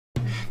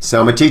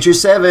Selma Teacher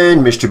 7,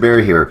 Mr. Bear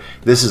here.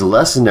 This is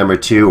lesson number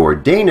 2 or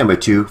day number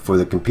 2 for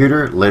the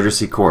computer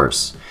literacy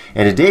course.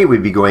 And today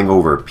we'll be going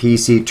over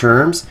PC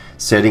terms,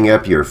 setting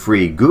up your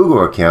free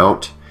Google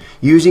account,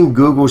 using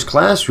Google's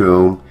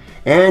Classroom,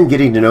 and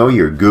getting to know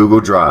your Google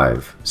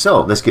Drive.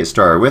 So let's get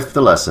started with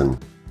the lesson.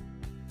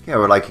 Okay, I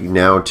would like you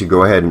now to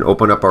go ahead and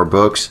open up our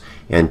books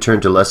and turn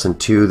to lesson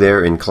 2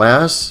 there in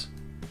class.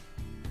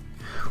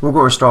 We're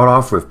going to start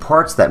off with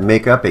parts that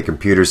make up a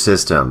computer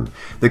system.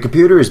 The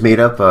computer is made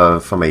up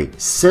from a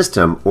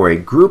system or a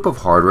group of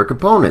hardware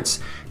components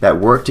that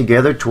work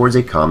together towards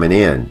a common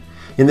end.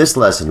 In this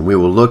lesson, we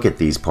will look at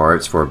these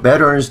parts for a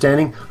better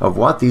understanding of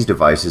what these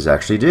devices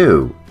actually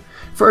do.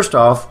 First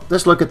off,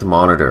 let's look at the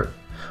monitor.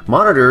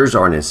 Monitors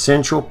are an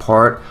essential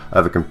part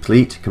of a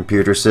complete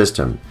computer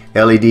system.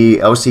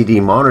 LED,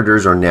 LCD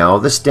monitors are now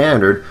the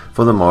standard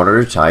for the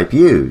monitor type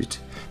used.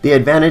 The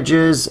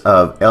advantages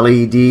of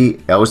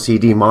LED,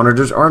 LCD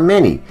monitors are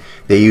many.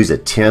 They use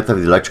 1/10 of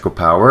the electrical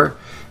power.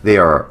 They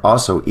are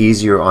also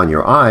easier on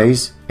your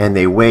eyes, and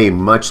they weigh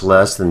much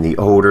less than the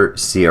older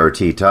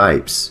CRT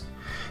types.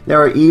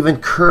 There are even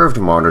curved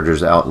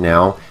monitors out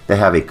now that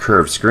have a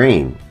curved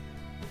screen.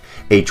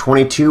 A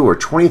 22 or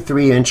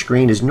 23-inch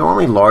screen is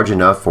normally large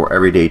enough for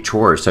everyday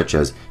chores such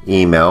as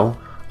email,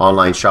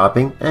 online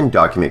shopping, and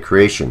document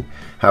creation.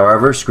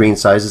 However, screen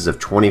sizes of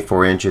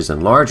 24 inches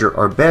and larger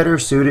are better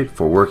suited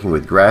for working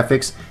with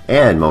graphics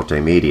and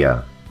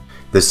multimedia.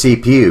 The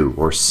CPU,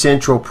 or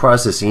Central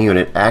Processing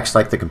Unit, acts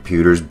like the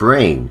computer's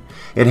brain.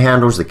 It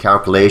handles the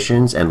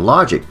calculations and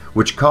logic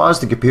which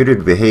cause the computer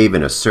to behave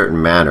in a certain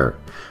manner.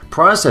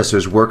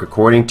 Processors work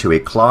according to a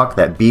clock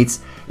that beats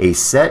a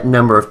set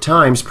number of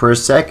times per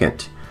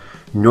second,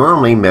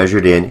 normally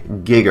measured in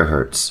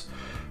gigahertz.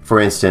 For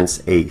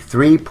instance, a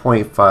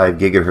 3.5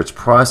 gigahertz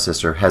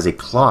processor has a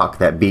clock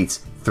that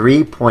beats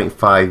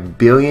 3.5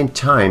 billion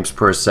times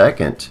per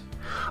second.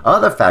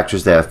 Other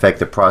factors that affect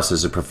the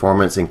processor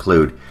performance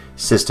include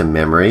system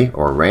memory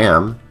or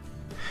RAM,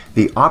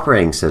 the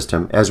operating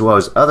system, as well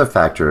as other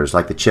factors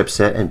like the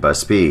chipset and bus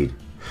speed.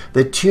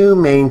 The two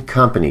main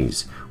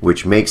companies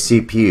which make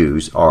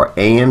CPUs are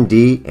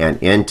AMD and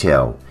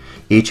Intel.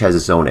 Each has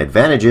its own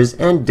advantages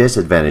and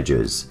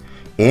disadvantages.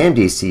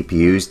 AMD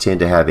CPUs tend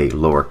to have a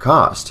lower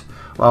cost,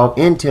 while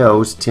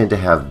Intel's tend to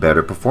have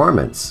better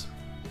performance.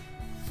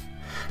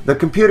 The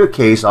computer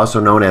case, also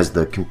known as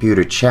the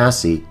computer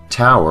chassis,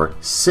 tower,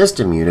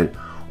 system unit,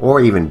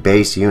 or even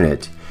base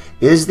unit,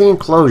 is the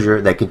enclosure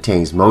that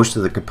contains most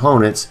of the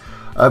components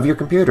of your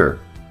computer.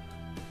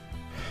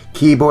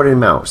 Keyboard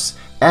and mouse.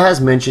 As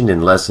mentioned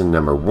in lesson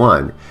number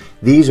 1,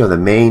 these are the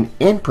main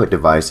input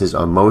devices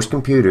on most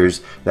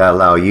computers that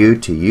allow you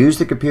to use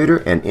the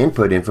computer and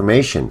input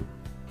information.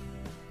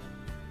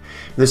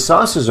 The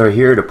saucers are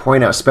here to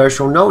point out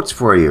special notes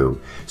for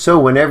you, so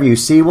whenever you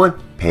see one,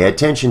 pay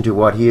attention to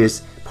what he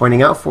is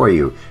pointing out for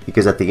you,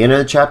 because at the end of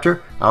the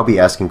chapter, I'll be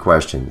asking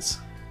questions.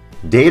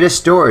 Data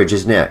storage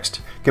is next.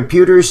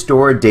 Computers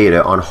store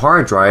data on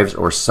hard drives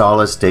or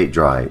solid-state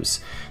drives.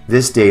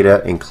 This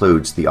data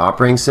includes the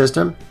operating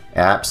system,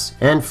 apps,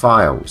 and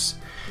files.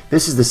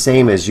 This is the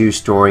same as you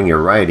storing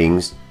your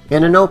writings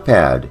in a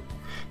notepad.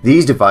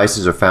 These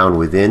devices are found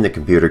within the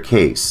computer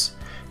case.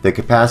 The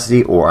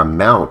capacity or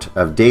amount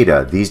of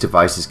data these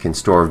devices can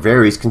store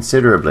varies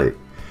considerably.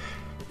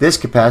 This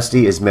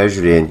capacity is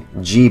measured in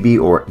GB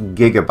or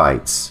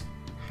gigabytes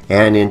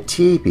and in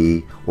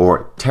TB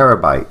or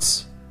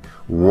terabytes.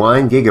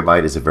 1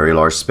 gigabyte is a very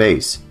large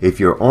space. If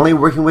you're only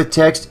working with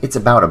text, it's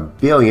about 1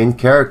 billion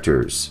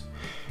characters.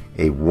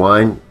 A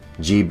 1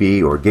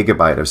 GB or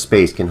gigabyte of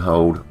space can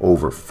hold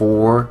over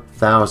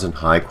 4,000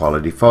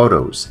 high-quality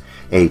photos.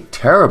 A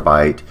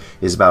terabyte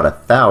is about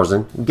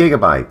 1,000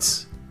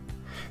 gigabytes.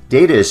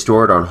 Data is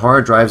stored on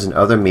hard drives and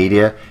other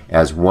media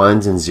as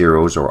ones and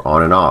zeros or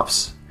on and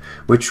offs,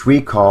 which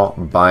we call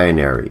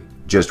binary.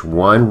 Just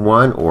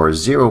 1 or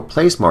 0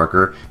 place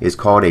marker is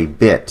called a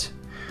bit.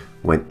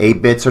 When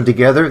 8 bits are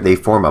together, they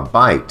form a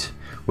byte,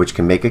 which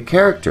can make a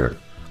character.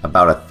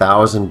 About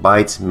 1,000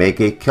 bytes make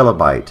a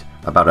kilobyte.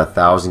 About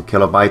 1,000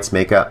 kilobytes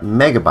make a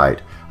megabyte.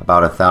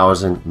 About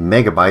 1,000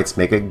 megabytes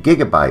make a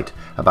gigabyte.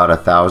 About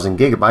 1,000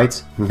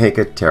 gigabytes make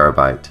a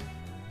terabyte.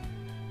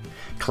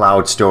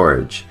 Cloud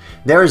storage.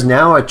 There is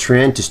now a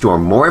trend to store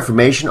more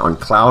information on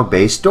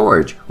cloud-based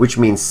storage, which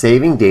means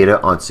saving data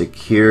on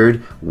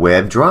secured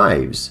web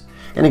drives.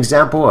 An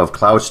example of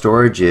cloud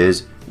storage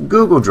is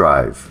Google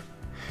Drive.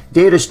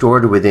 Data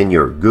stored within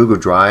your Google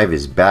Drive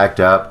is backed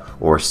up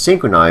or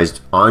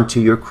synchronized onto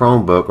your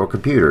Chromebook or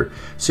computer,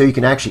 so you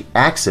can actually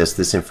access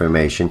this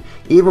information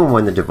even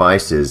when the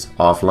device is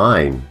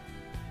offline.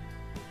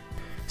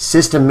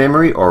 System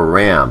memory or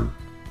RAM.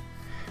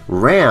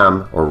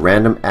 RAM, or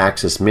random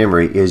access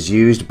memory, is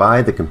used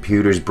by the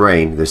computer's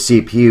brain, the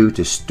CPU,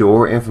 to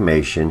store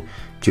information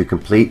to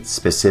complete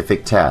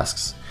specific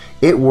tasks.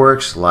 It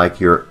works like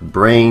your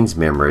brain's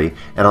memory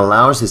and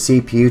allows the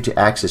CPU to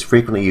access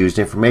frequently used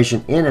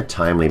information in a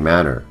timely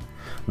manner.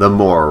 The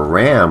more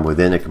RAM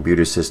within a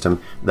computer system,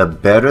 the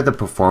better the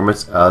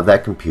performance of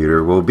that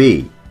computer will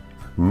be.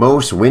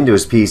 Most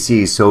Windows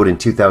PCs sold in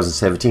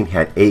 2017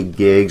 had 8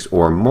 gigs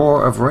or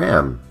more of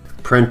RAM.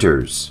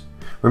 Printers.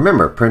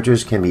 Remember,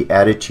 printers can be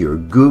added to your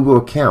Google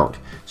account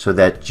so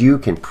that you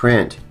can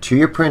print to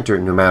your printer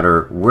no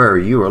matter where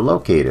you are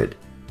located.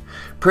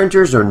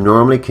 Printers are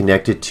normally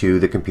connected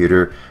to the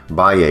computer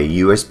by a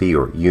USB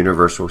or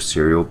universal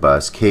serial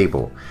bus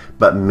cable,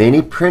 but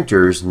many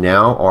printers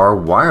now are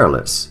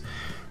wireless.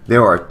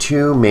 There are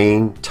 2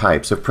 main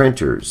types of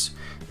printers.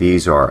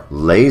 These are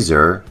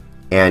laser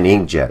and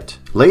inkjet.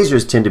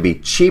 Lasers tend to be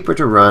cheaper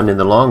to run in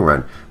the long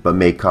run, but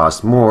may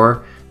cost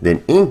more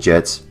than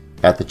inkjets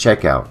at the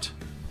checkout.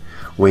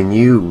 When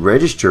you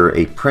register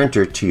a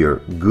printer to your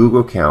Google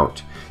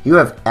account, you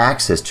have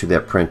access to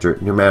that printer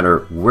no matter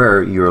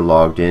where you are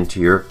logged into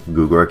your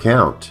Google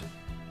account.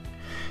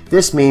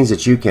 This means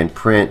that you can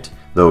print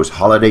those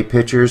holiday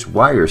pictures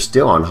while you're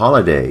still on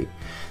holiday.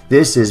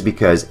 This is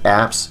because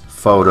apps,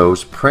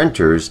 photos,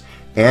 printers,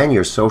 and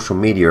your social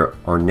media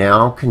are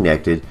now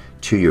connected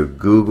to your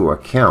Google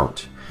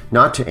account,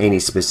 not to any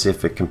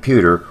specific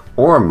computer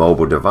or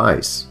mobile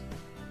device.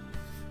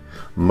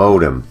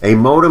 Modem. A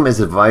modem is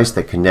a device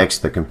that connects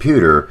the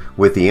computer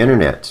with the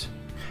internet.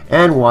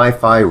 And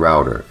Wi-Fi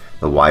router.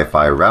 The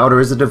Wi-Fi router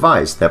is a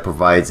device that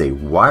provides a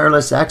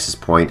wireless access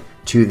point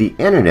to the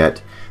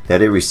internet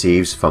that it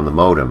receives from the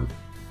modem.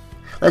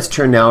 Let's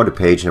turn now to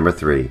page number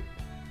 3.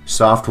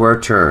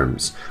 Software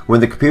terms. When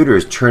the computer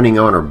is turning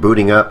on or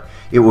booting up,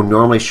 it will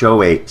normally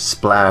show a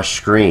splash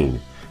screen.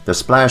 The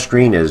splash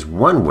screen is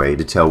one way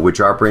to tell which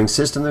operating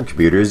system the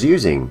computer is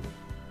using.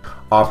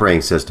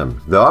 Operating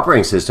system. The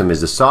operating system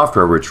is the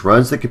software which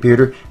runs the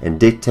computer and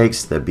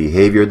dictates the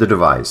behavior of the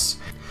device.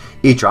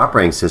 Each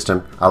operating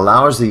system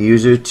allows the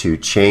user to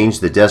change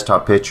the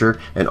desktop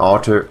picture and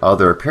alter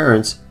other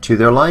appearance to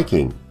their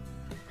liking.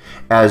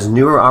 As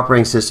newer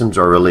operating systems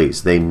are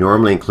released, they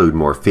normally include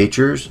more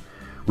features,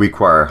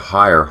 require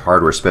higher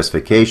hardware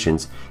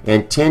specifications,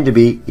 and tend to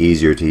be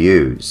easier to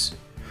use.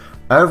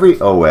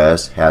 Every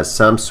OS has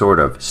some sort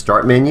of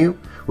start menu,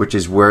 which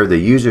is where the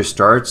user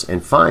starts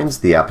and finds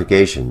the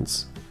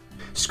applications.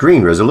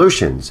 Screen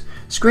resolutions.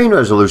 Screen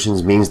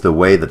resolutions means the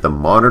way that the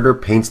monitor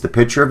paints the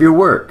picture of your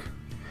work.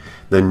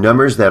 The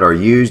numbers that are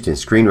used in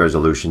screen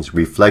resolutions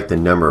reflect the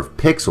number of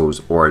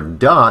pixels or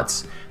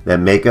dots that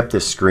make up the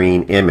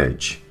screen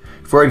image.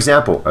 For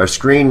example, a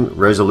screen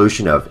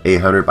resolution of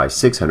 800 by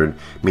 600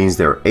 means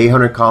there are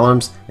 800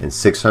 columns and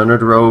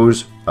 600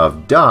 rows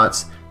of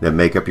dots that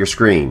make up your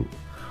screen.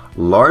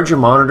 Larger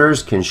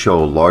monitors can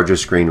show larger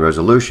screen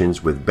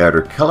resolutions with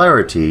better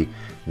clarity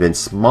than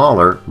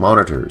smaller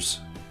monitors.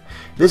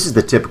 This is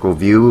the typical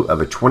view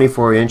of a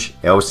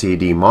 24-inch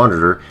LCD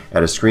monitor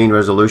at a screen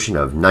resolution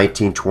of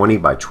 1920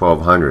 by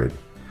 1200.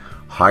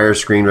 Higher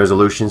screen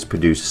resolutions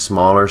produce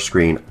smaller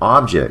screen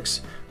objects,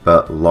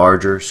 but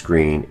larger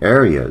screen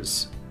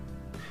areas.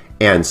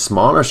 And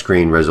smaller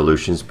screen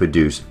resolutions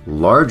produce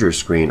larger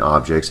screen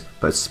objects,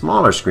 but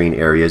smaller screen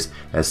areas,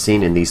 as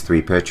seen in these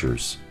 3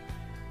 pictures.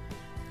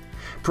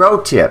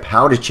 Pro tip: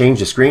 how to change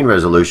the screen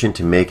resolution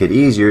to make it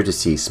easier to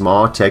see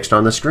small text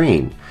on the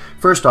screen.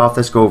 First off,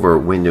 let's go over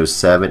Windows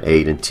 7,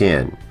 8, and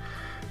 10.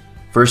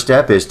 First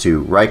step is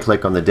to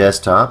right-click on the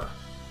desktop.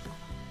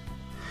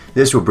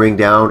 This will bring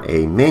down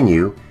a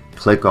menu.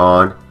 Click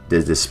on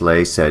the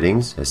display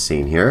settings as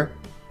seen here.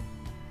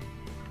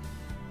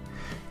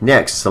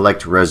 Next,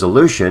 select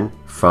resolution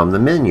from the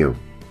menu.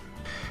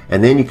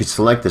 And then you can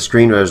select the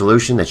screen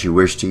resolution that you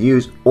wish to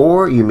use,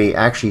 or you may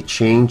actually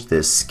change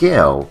the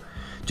scale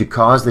to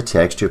cause the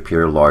text to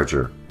appear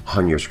larger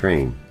on your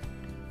screen.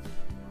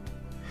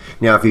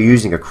 Now, if you're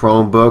using a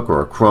Chromebook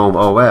or a Chrome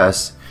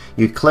OS,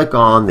 you click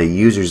on the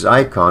user's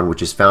icon,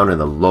 which is found in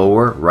the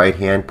lower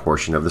right-hand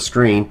portion of the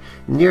screen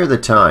near the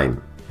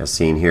time, as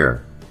seen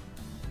here.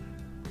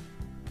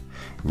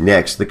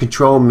 Next, the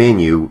control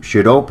menu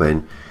should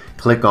open.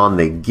 Click on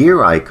the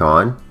gear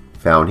icon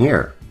found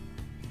here.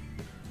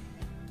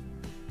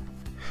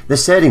 The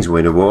settings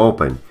window will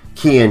open.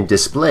 Key in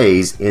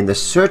displays in the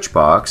search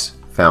box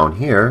found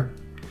here,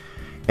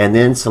 and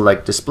then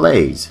select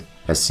displays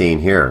as seen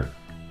here.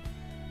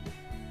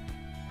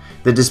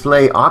 The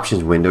display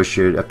options window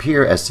should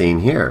appear as seen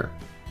here.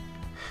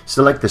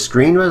 Select the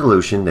screen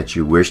resolution that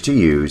you wish to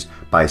use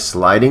by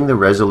sliding the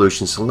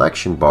resolution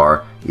selection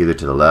bar either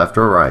to the left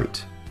or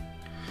right.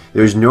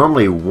 There's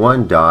normally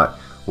one dot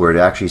where it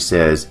actually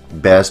says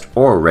best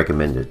or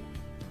recommended.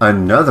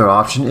 Another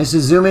option is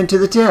to zoom into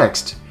the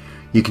text.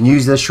 You can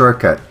use this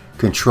shortcut,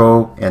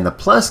 Control and the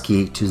plus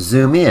key to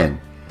zoom in,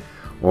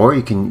 or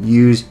you can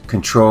use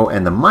Control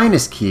and the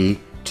minus key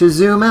to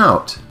zoom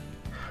out.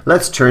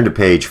 Let's turn to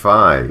page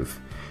 5.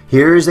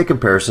 Here is a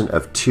comparison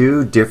of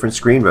 2 different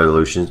screen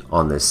resolutions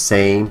on the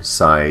same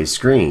size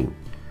screen.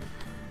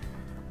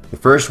 The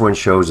first one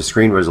shows a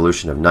screen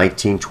resolution of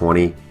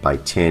 1920 by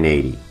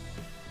 1080.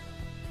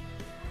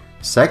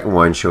 The second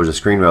one shows a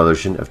screen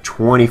resolution of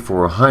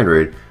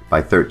 2400 by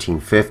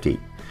 1350.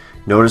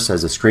 Notice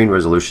as the screen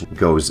resolution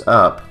goes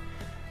up,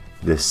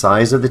 the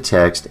size of the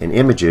text and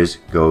images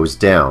goes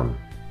down.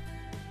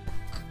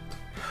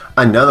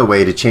 Another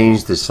way to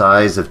change the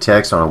size of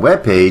text on a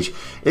web page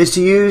is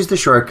to use the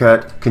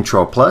shortcut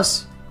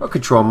Ctrl+ or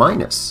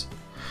Ctrl-.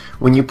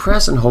 When you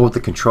press and hold the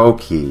Control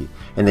key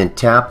and then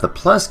tap the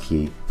plus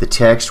key, the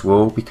text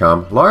will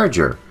become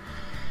larger.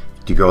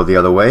 To go the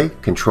other way,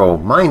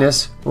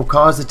 Ctrl- will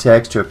cause the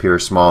text to appear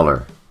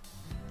smaller.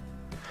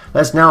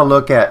 Let's now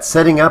look at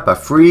setting up a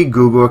free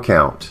Google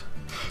account.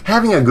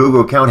 Having a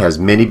Google account has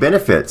many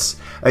benefits.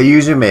 A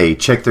user may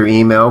check their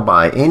email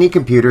by any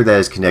computer that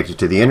is connected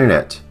to the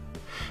internet.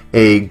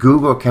 A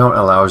Google account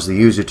allows the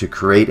user to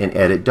create and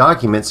edit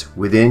documents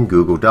within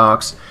Google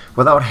Docs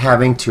without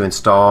having to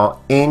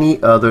install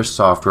any other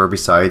software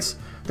besides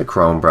the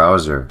Chrome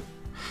browser.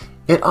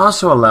 It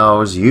also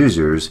allows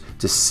users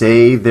to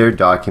save their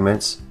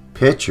documents,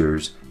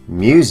 pictures,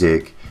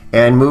 music,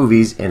 and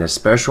movies in a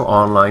special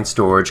online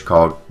storage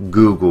called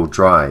Google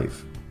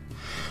Drive.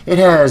 It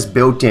has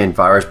built-in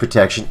virus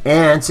protection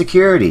and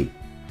security.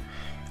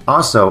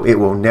 Also, it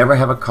will never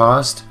have a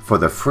cost for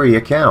the free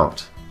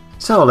account.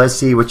 So let's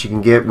see what you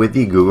can get with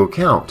the Google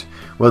account.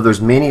 Well,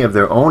 there's many of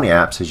their own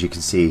apps, as you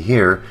can see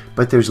here,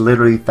 but there's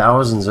literally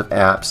thousands of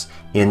apps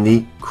in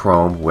the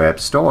Chrome Web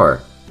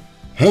Store.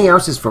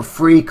 Hangouts is for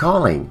free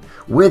calling.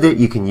 With it,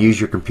 you can use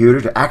your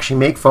computer to actually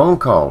make phone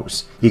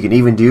calls. You can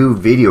even do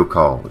video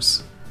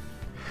calls.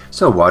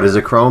 So what is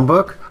a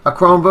Chromebook? A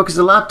Chromebook is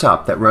a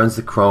laptop that runs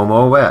the Chrome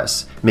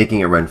OS, making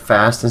it run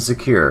fast and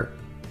secure.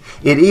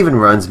 It even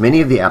runs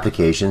many of the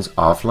applications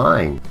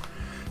offline.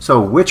 So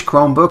which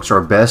Chromebooks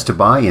are best to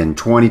buy in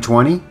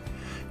 2020?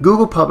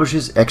 Google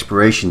publishes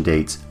expiration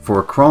dates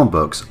for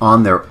Chromebooks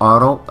on their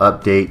auto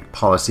update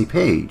policy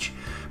page.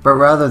 But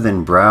rather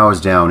than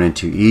browse down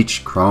into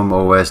each Chrome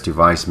OS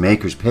device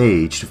maker's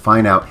page to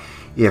find out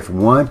if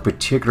one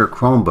particular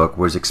Chromebook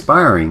was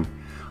expiring,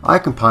 I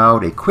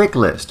compiled a quick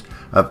list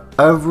of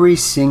every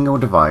single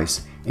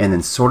device and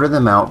then sorted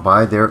them out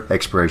by their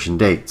expiration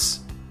dates.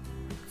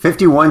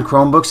 51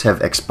 Chromebooks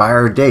have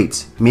expired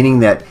dates, meaning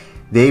that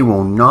they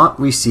will not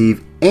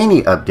receive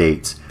any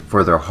updates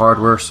for their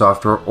hardware,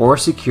 software, or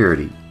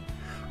security.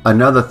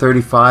 Another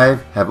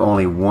 35 have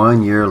only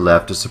 1 year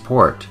left to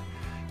support.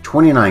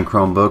 29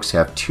 Chromebooks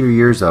have 2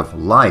 years of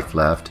life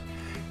left,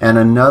 and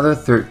another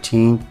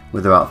 13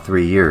 with about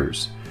 3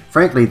 years.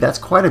 Frankly, that's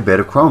quite a bit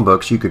of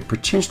Chromebooks you could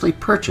potentially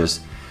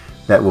purchase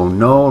that will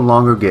no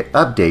longer get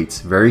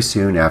updates very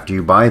soon after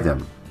you buy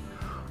them.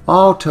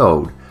 All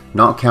told,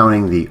 not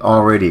counting the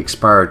already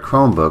expired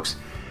Chromebooks,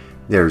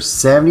 there's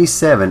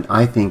 77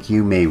 I think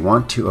you may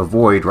want to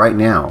avoid right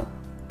now.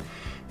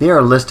 They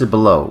are listed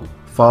below,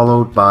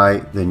 followed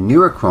by the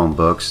newer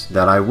Chromebooks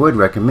that I would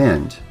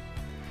recommend.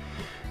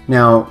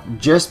 Now,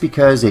 just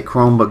because a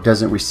Chromebook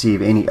doesn't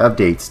receive any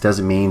updates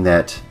doesn't mean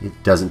that it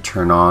doesn't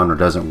turn on or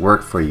doesn't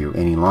work for you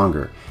any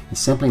longer. It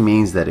simply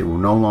means that it will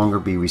no longer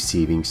be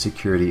receiving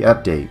security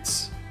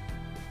updates.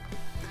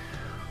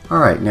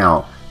 Alright,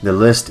 now the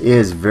list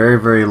is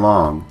very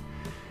long.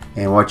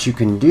 And what you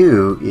can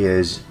do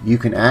is you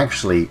can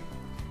actually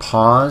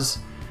pause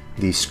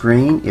the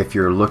screen if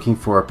you're looking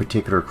for a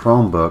particular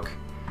Chromebook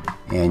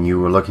and you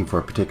were looking for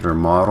a particular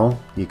model.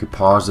 You could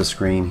pause the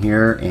screen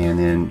here and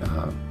then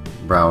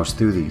browse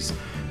through these.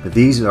 But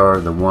these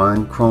are the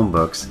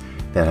Chromebooks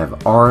that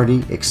have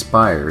already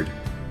expired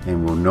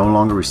and will no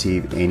longer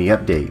receive any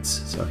updates.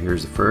 So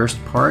here's the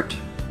first part.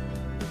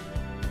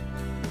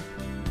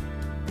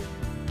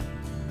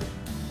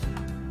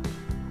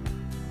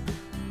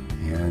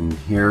 And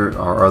here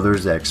are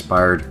others that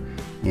expired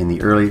in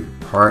the early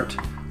part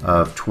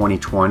of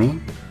 2020.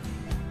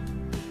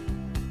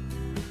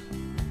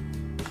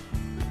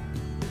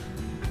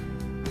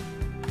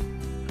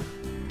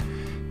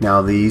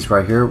 Now these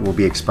right here will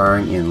be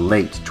expiring in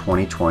late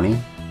 2020.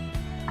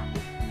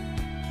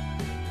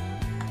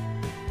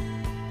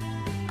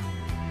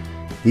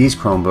 These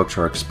Chromebooks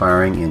are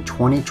expiring in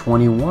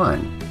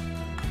 2021.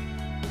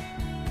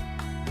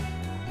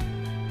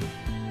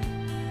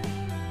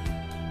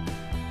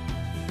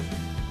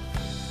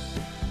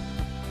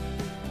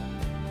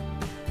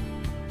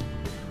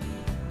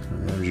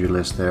 There's your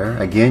list there.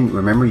 Again,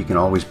 remember you can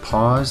always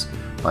pause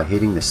by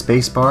hitting the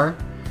space bar,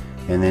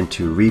 and then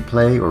to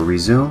replay or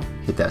resume,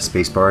 hit that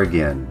space bar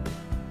again.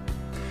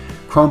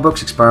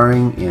 Chromebooks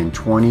expiring in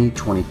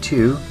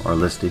 2022 are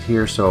listed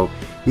here. So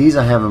these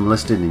I have them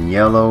listed in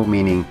yellow,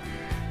 meaning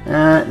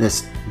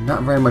there's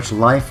not very much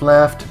life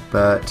left,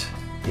 but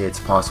it's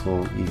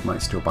possible you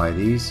might still buy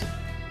these.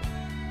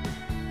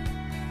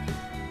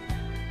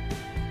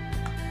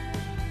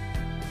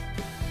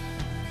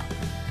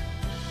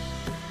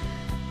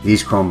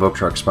 These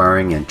Chromebooks are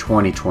expiring in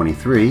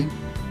 2023.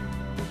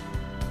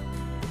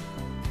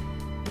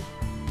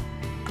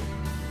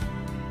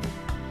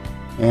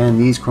 And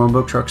these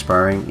Chromebooks are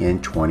expiring in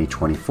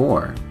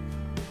 2024.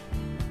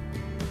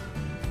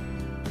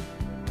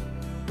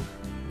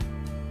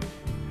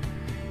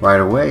 Right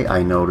away,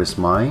 I notice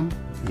mine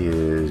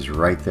is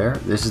right there.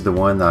 This is the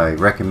one that I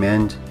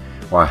recommend,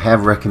 or I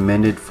have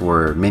recommended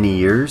for many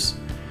years,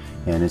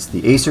 and it's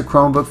the Acer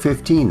Chromebook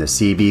 15, the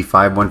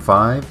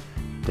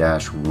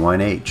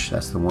CB515-1H.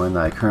 That's the one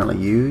that I currently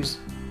use.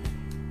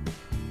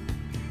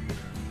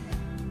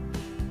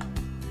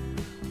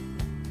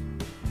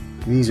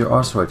 These are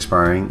also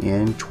expiring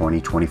in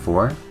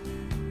 2024.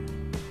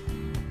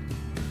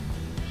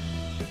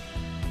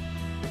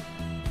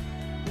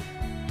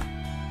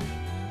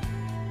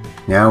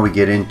 Now we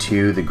get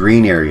into the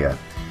green area.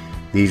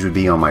 These would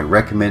be on my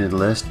recommended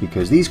list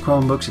because these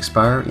Chromebooks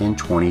expire in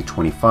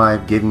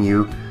 2025, giving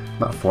you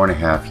about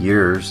 4.5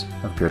 years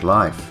of good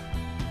life.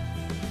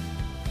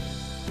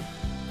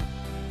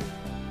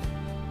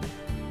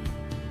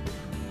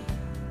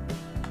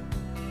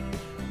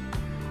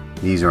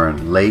 These are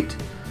in late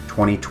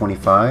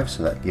 2025,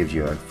 so that gives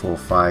you a full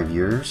 5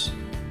 years.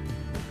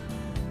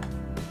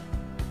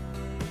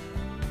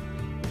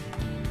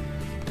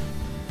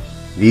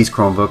 These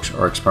Chromebooks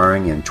are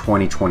expiring in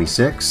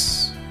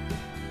 2026.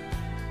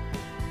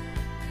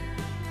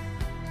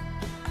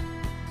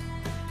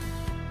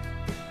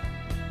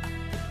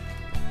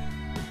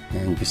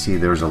 And you can see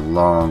there's a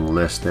long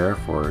list there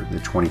for the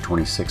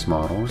 2026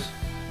 models.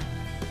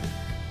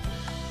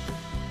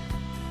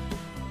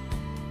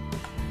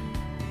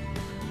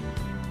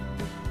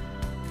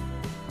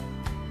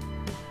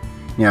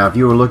 Now, if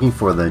you were looking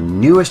for the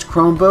newest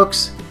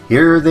Chromebooks,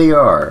 here they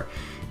are.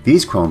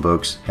 These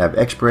Chromebooks have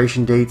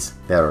expiration dates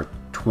that are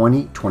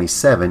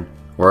 2027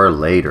 or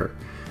later.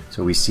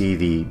 So we see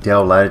the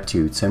Dell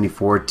Latitude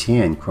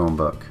 7410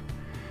 Chromebook.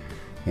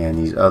 And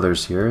these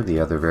others here, the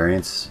other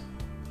variants,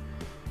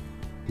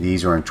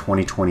 these are in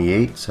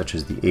 2028, such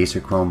as the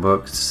Acer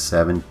Chromebook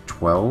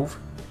 712.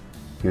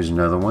 Here's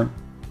another one,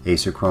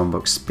 Acer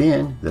Chromebook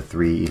Spin, the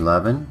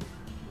 311.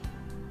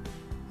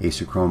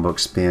 Acer Chromebook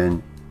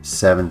Spin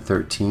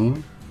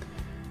 713.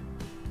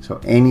 So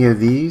any of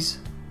these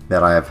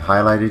that I have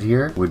highlighted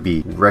here would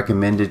be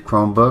recommended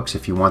Chromebooks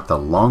if you want the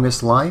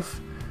longest life.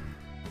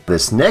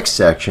 This next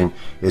section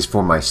is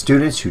for my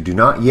students who do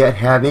not yet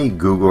have a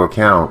Google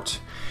account.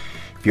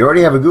 If you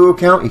already have a Google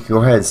account, you can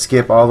go ahead and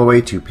skip all the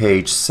way to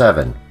page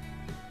 7.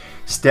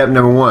 Step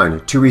number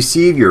 1, to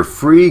receive your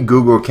free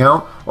Google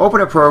account,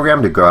 open a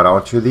program to go out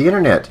onto the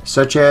internet,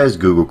 such as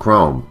Google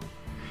Chrome.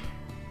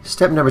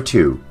 Step number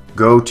 2,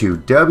 go to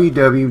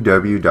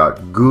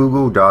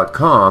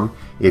www.google.com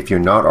if you're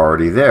not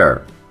already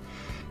there.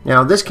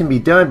 Now this can be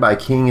done by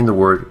keying in the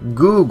word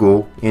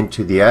Google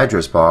into the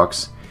address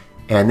box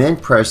and then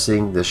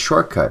pressing the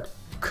shortcut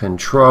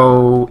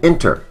Control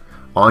Enter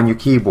on your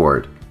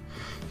keyboard.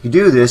 You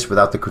do this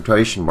without the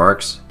quotation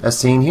marks as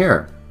seen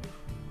here.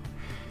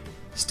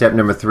 Step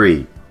number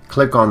 3,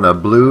 click on the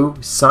blue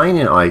sign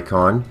in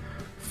icon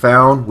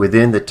found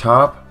within the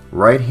top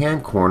right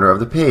hand corner of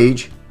the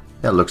page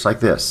that looks like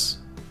this.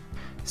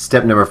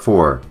 Step number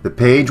 4, the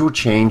page will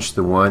change to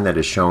the one that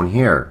is shown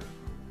here.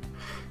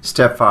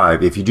 Step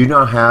 5, if you do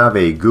not have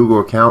a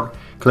Google account,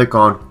 click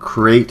on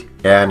Create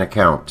an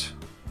Account.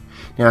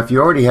 Now if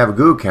you already have a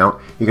Google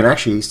account, you can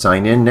actually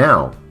sign in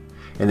now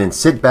and then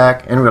sit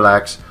back and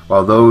relax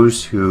while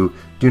those who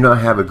do not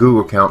have a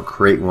Google account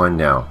create one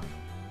now.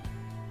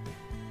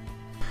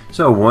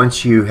 So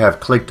once you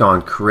have clicked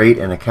on Create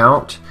an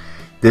Account,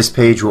 this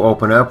page will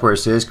open up where it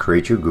says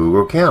Create your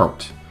Google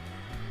account.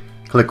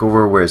 Click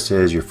over where it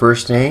says your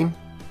first name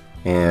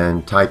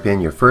and type in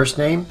your first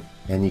name,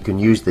 and you can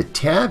use the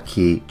Tab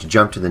key to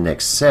jump to the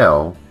next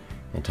cell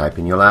and type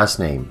in your last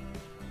name.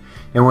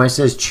 And when it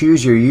says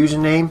choose your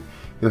username,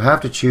 you'll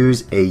have to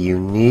choose a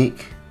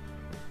unique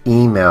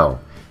email.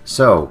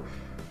 So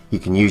you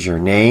can use your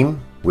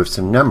name with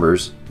some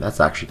numbers, that's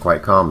actually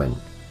quite common.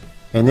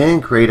 And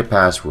then create a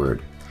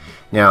password.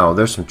 Now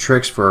there's some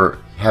tricks for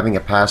having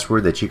a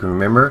password that you can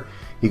remember.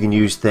 You can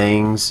use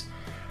things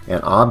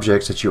and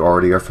objects that you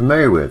already are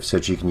familiar with,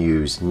 such you can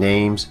use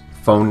names,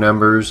 phone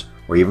numbers,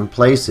 or even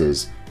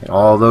places, and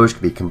all those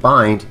can be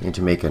combined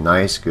into make a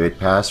nice good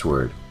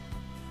password.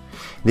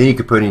 Then you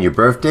can put in your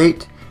birth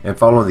date and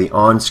follow the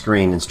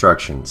on-screen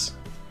instructions.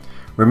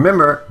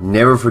 Remember,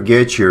 never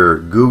forget your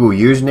Google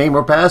username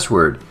or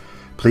password.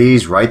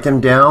 Please write them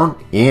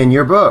down in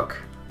your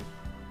book.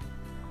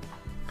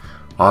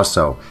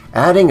 Also,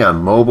 adding a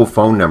mobile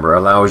phone number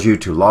allows you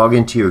to log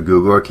into your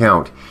Google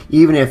account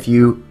even if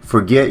you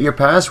forget your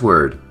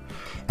password.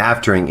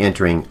 After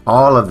entering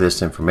all of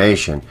this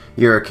information,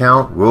 your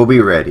account will be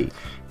ready.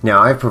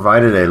 Now I've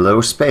provided a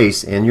little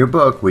space in your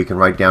book where you can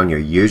write down your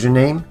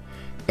username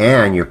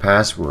and your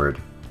password.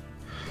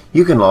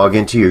 You can log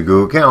into your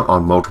Google account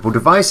on multiple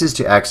devices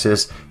to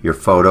access your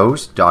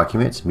photos,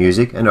 documents,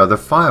 music, and other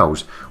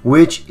files,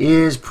 which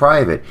is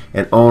private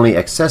and only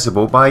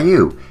accessible by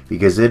you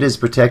because it is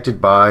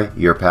protected by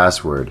your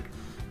password.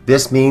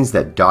 This means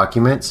that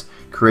documents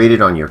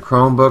created on your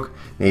Chromebook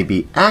may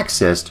be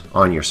accessed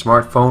on your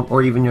smartphone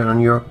or even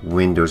on your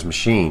Windows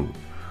machine.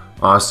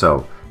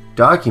 Also,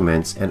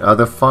 documents and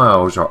other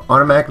files are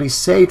automatically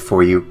saved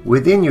for you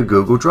within your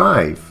Google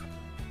Drive.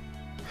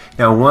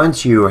 Now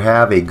once you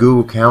have a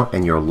Google account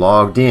and you're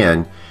logged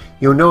in,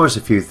 you'll notice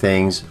a few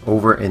things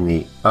over in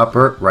the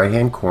upper right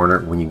hand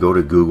corner when you go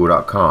to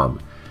google.com.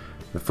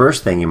 The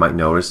first thing you might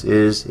notice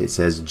is it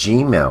says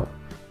Gmail.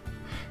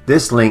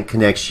 This link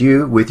connects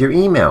you with your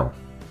email.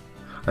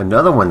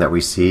 Another one that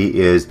we see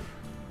is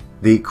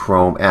the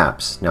Chrome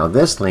apps. Now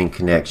this link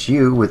connects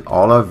you with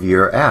all of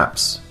your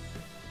apps.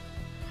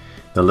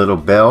 The little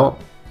bell,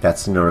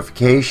 that's the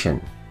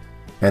notification.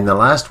 And the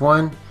last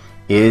one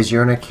is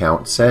your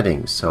account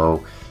settings.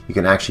 So you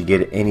can actually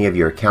get any of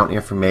your account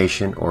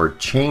information or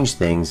change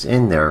things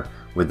in there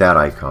with that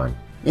icon.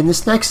 In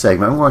this next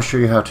segment, I'm going to show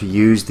you how to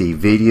use the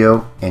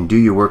video and do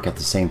your work at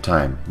the same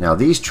time. Now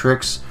these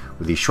tricks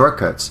with these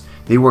shortcuts,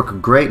 they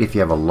work great if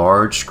you have a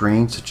large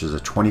screen, such as a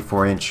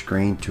 24-inch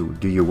screen to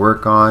do your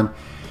work on.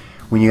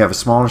 When you have a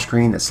smaller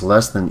screen that's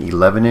less than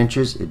 11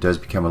 inches, it does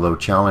become a little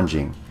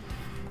challenging.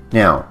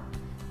 Now,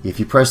 if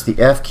you press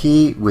the F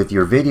key with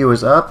your video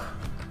is up,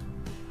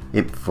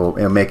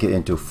 it'll make it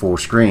into full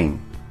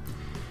screen.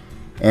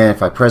 And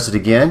if I press it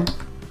again,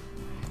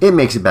 it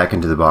makes it back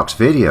into the box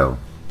video.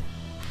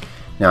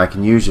 Now I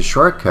can use the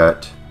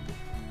shortcut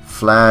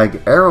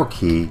flag arrow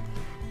key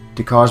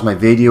to cause my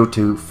video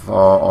to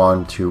fall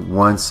onto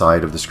one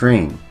side of the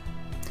screen.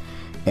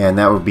 And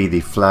that would be the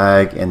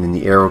flag and then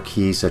the arrow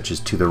key, such as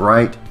to the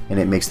right, and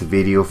it makes the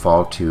video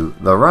fall to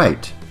the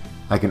right.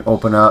 I can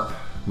open up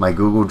my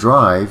Google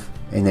Drive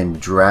and then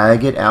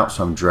drag it out,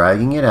 so I'm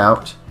dragging it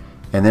out,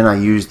 and then I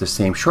use the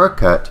same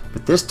shortcut,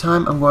 but this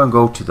time I'm going to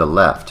go to the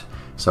left.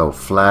 So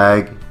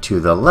flag to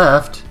the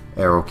left,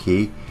 arrow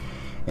key,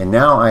 and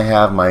now I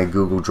have my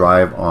Google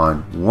Drive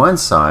on one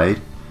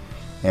side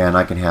and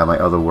I can have my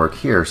other work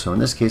here. So in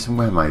this case I'm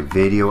going to have my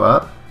video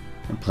up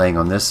and playing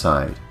on this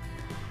side.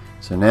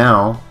 So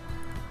now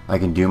I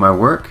can do my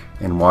work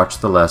and watch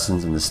the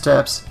lessons and the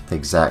steps at the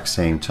exact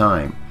same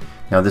time.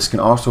 Now this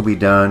can also be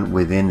done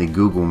within the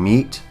Google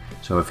Meet.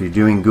 So if you're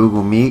doing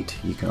Google Meet,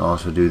 you can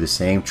also do the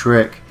same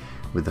trick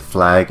with the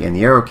flag and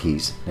the arrow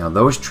keys. Now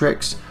those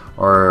tricks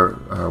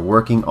are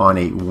working on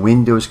a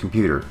Windows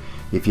computer.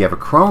 If you have a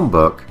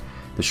Chromebook,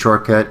 the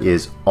shortcut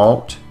is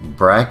Alt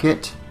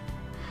bracket.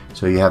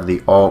 So you have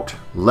the Alt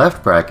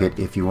left bracket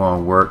if you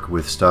want to work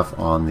with stuff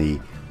on the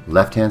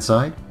left hand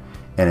side,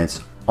 and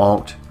it's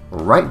Alt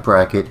right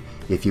bracket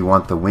if you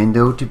want the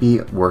window to be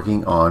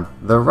working on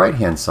the right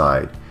hand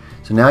side.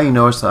 So now you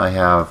notice I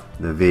have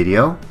the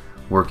video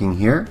working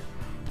here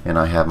and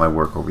I have my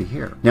work over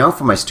here. Now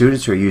for my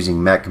students who are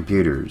using Mac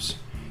computers,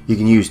 you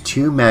can use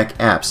two Mac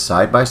apps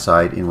side by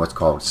side in what's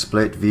called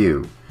split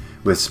view.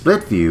 With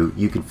split view,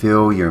 you can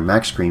fill your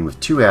Mac screen with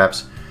two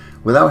apps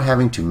without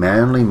having to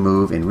manually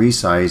move and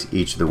resize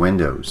each of the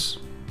windows.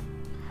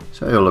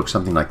 So it'll look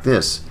something like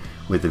this,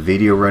 with the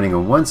video running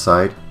on one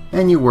side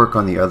and you work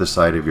on the other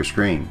side of your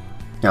screen.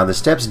 Now the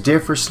steps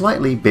differ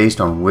slightly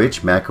based on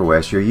which Mac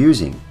OS you're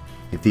using.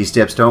 If these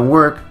steps don't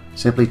work,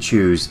 simply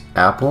choose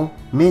Apple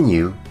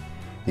Menu,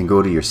 then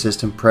go to your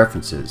System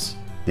Preferences.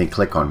 Then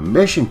click on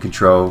Mission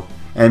Control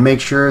and make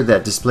sure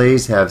that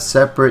displays have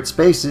separate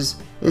spaces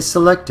is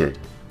selected.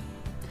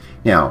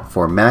 Now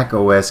for Mac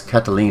OS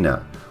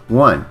Catalina,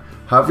 1.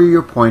 Hover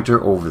your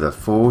pointer over the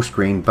full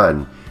screen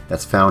button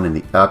that's found in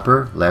the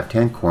upper left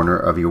hand corner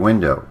of your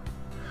window,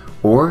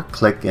 or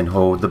click and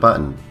hold the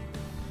button.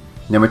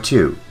 Number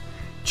 2.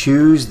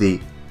 Choose the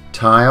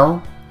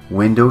tile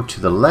window to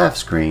the left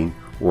screen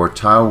or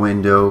tile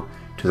window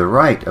to the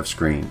right of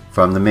screen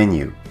from the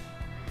menu.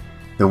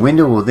 The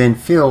window will then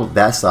fill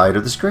that side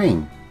of the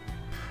screen.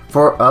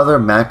 For other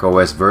Mac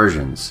OS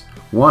versions,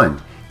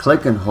 1.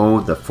 Click and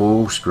hold the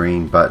full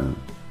screen button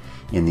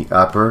in the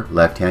upper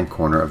left hand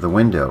corner of the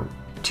window.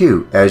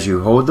 2. As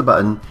you hold the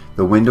button,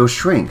 the window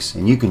shrinks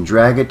and you can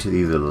drag it to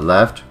either the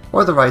left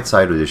or the right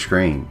side of the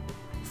screen.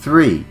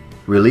 3.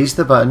 Release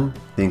the button,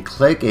 then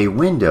click a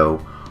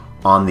window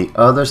on the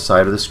other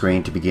side of the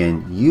screen to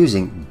begin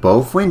using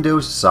both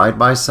windows side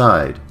by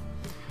side.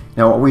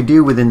 Now what we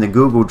do within the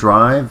Google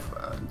Drive,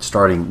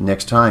 starting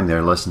next time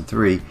there, lesson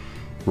 3,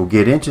 we'll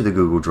get into the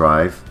Google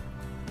Drive.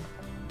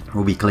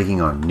 We'll be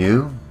clicking on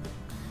New,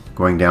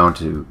 going down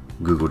to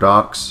Google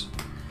Docs,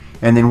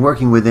 and then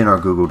working within our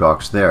Google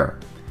Docs there.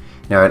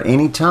 Now at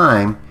any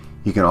time,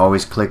 you can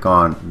always click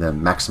on the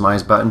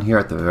Maximize button here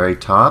at the very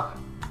top,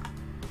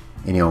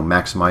 and it'll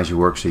maximize your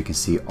work so you can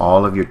see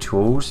all of your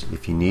tools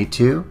if you need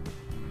to.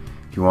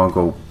 If you want to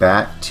go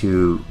back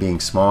to being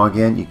small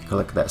again, you can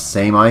click that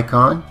same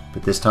icon,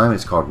 but this time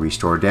it's called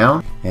Restore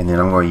Down. And then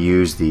I'm going to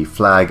use the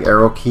flag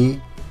arrow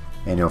key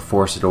and it'll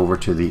force it over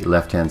to the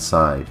left hand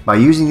side. By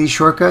using these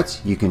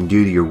shortcuts, you can do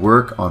your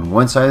work on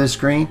one side of the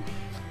screen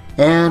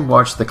and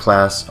watch the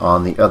class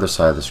on the other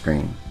side of the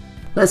screen.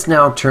 Let's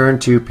now turn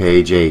to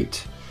page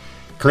 8.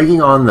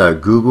 Clicking on the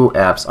Google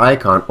Apps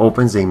icon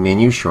opens a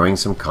menu showing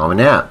some common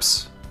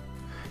apps.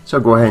 So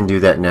go ahead and do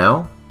that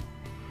now.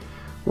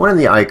 One of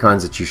the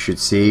icons that you should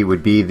see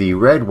would be the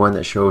red one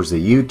that shows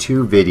the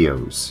YouTube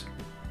videos.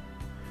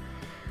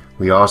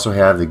 We also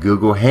have the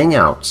Google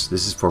Hangouts.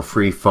 This is for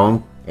free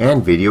phone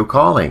and video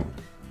calling.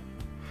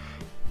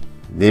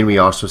 Then we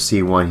also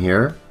see one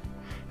here.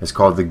 It's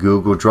called the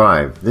Google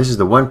Drive. This is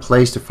the one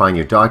place to find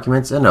your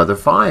documents and other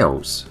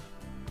files.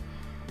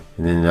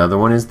 And then another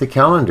one is the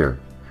calendar.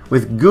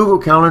 With Google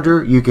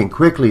Calendar, you can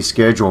quickly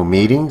schedule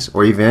meetings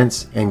or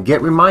events and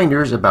get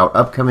reminders about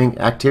upcoming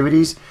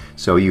activities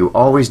so you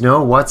always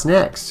know what's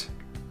next.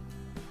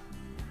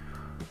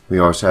 We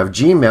also have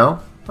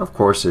Gmail. Of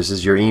course, this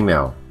is your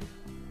email.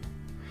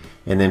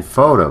 And then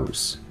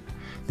Photos.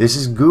 This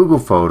is Google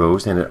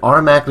Photos, and it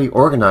automatically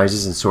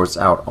organizes and sorts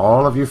out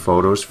all of your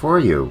photos for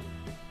you.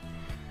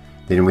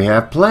 Then we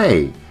have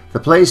Play. The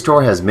Play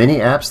Store has many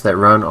apps that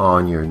run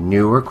on your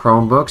newer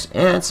Chromebooks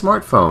and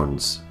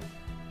smartphones.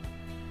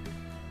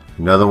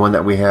 Another one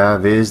that we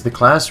have is the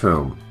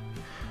Classroom.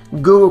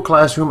 Google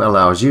Classroom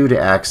allows you to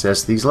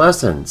access these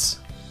lessons.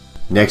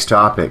 Next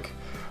topic.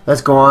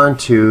 Let's go on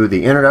to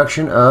the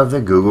introduction of the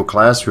Google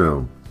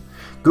Classroom.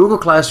 Google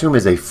Classroom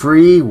is a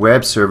free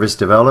web service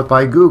developed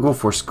by Google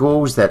for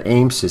schools that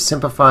aims to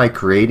simplify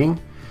creating,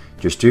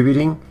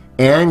 distributing,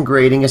 and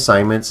grading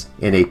assignments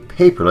in a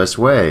paperless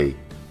way.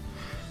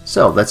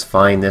 So let's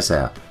find this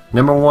app.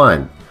 Number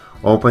 1,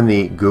 open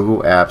the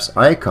Google Apps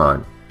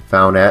icon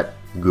found at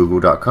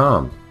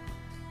google.com.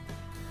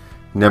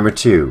 Number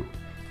 2,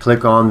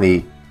 click on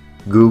the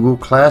Google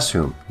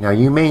Classroom. Now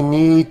you may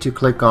need to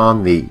click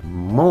on the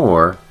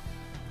More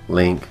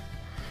link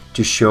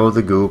to show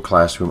the Google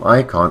Classroom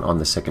icon on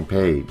the second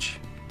page.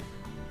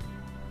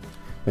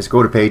 Let's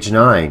go to page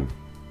 9.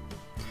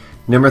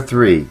 Number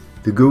 3,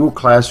 the Google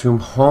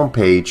Classroom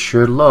homepage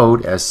should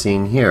load as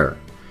seen here.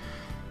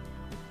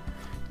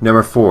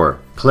 Number 4,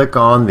 click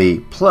on the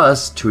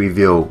plus to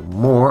reveal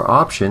more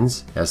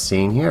options as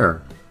seen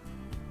here.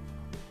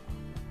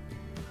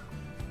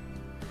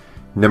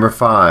 Number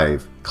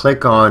 5,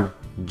 click on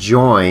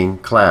Join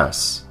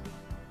Class.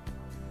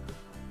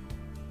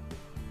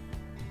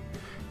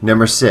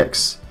 Number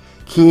 6,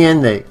 key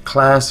in the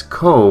class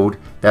code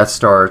that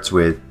starts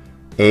with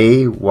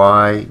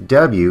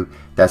AYW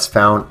that's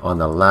found on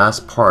the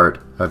last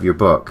part of your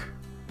book.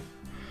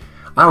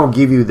 I will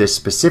give you this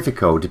specific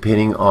code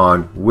depending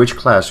on which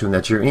classroom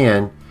that you're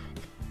in,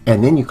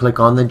 and then you click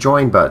on the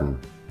Join button.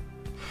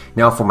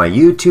 Now for my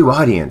YouTube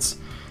audience,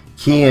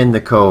 key in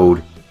the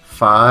code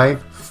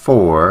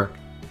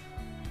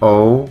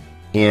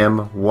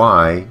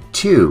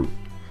 54OMY2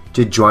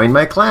 to join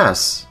my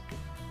class.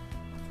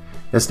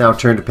 Let's now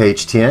turn to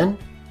page 10.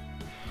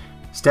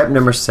 Step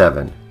number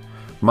 7.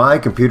 My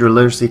computer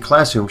literacy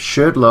classroom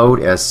should load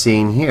as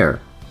seen here.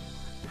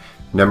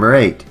 Number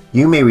 8.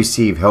 You may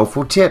receive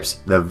helpful tips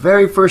the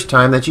very first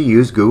time that you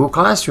use Google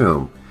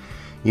Classroom.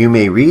 You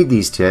may read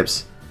these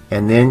tips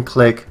and then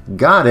click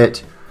Got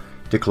It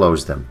to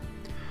close them.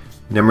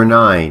 Number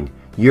 9.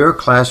 Your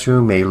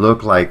classroom may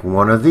look like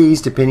one of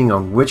these depending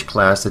on which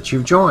class that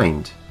you've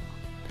joined.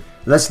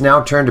 Let's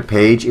now turn to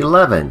page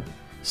 11.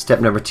 Step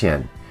number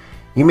 10.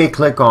 You may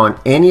click on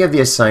any of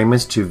the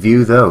assignments to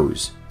view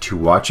those. To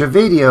watch a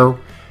video,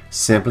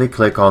 simply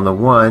click on the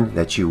one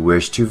that you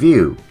wish to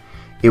view.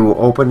 It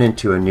will open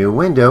into a new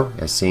window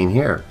as seen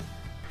here.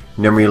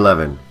 Number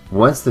 11.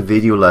 Once the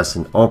video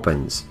lesson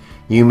opens,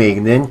 you may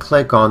then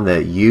click on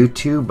the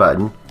YouTube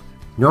button,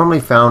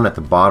 normally found at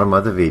the bottom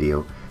of the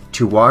video,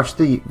 to watch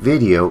the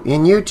video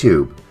in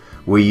YouTube,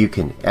 where you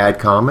can add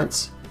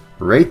comments,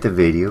 rate the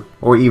video,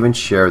 or even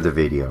share the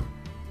video.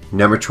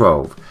 Number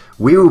 12.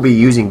 We will be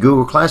using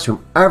Google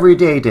Classroom every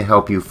day to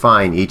help you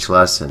find each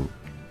lesson.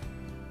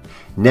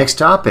 Next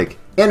topic,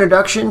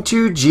 Introduction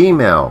to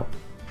Gmail.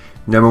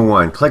 Number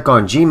 1, click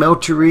on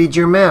Gmail to read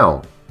your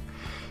mail.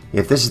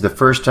 If this is the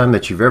first time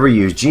that you've ever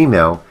used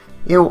Gmail,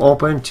 it will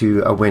open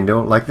to a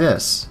window like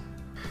this.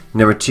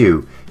 Number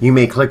 2, you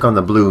may click on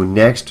the blue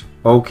Next,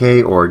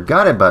 OK, or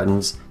Got It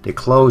buttons to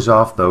close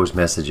off those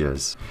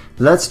messages.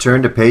 Let's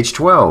turn to page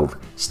 12.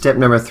 Step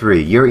number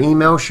 3, your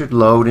email should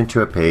load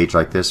into a page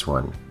like this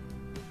one.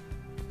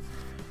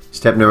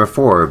 Step number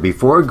 4,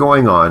 before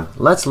going on,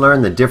 let's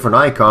learn the different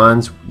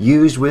icons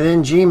used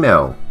within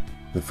Gmail.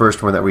 The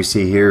first one that we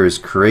see here is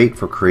Create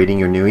for creating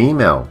your new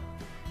email.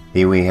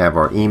 Then we have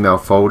our email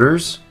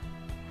folders.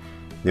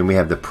 Then we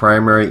have the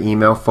primary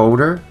email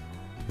folder,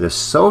 the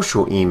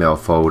social email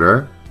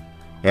folder,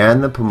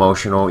 and the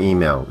promotional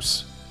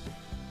emails.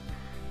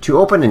 To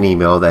open an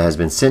email that has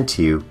been sent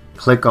to you,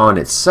 click on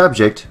its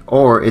subject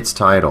or its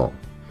title.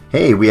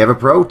 Hey, we have a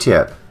pro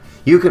tip.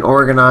 You can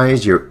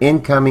organize your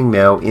incoming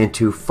mail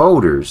into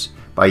folders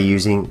by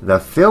using the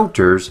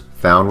filters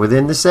found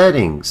within the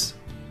settings.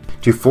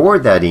 To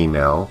forward that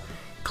email,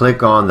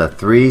 click on the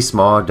 3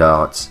 small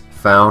dots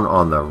found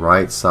on the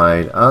right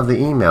side of the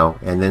email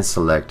and then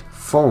select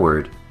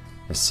Forward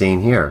as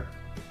seen here.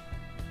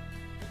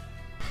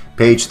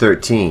 Page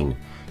 13.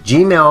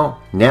 Gmail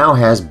now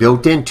has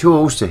built-in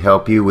tools to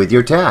help you with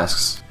your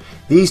tasks.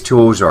 These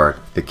tools are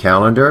the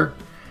Calendar,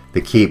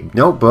 the Keep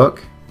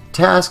Notebook,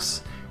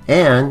 Tasks,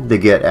 and the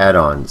Get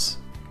Add-ons.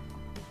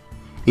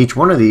 Each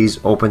one of these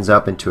opens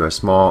up into a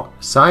small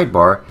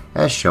sidebar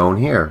as shown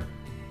here.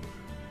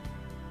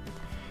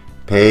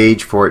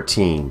 Page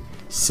 14.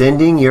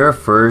 Sending your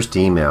first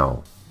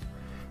email.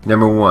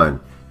 Number 1.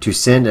 To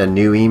send a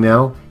new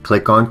email,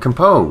 click on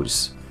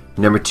Compose.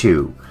 Number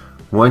 2.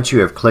 Once you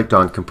have clicked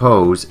on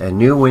Compose, a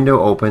new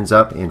window opens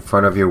up in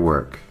front of your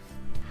work.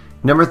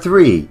 Number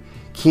 3.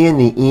 Key in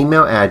the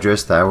email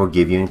address that I will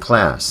give you in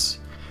class.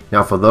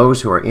 Now for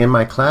those who are in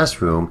my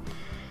classroom,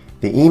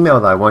 the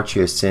email that I want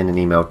you to send an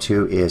email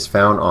to is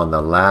found on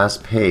the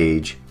last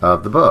page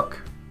of the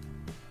book.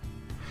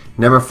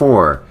 Number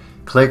 4.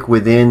 Click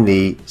within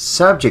the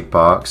subject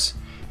box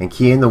and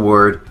key in the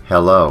word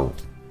hello.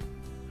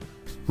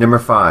 Number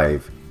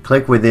 5.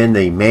 Click within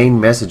the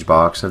main message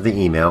box of the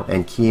email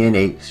and key in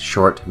a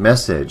short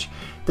message.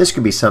 This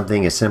could be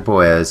something as simple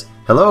as,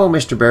 "Hello,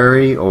 Mr.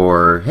 Berry,"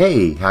 or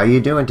 "Hey, how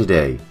you doing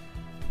today?"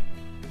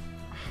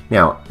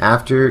 Now,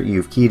 after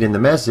you've keyed in the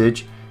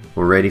message,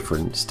 we're ready for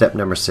step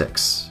number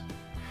 6.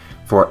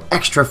 For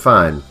extra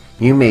fun,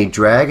 you may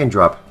drag and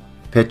drop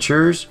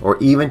pictures or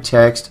even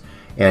text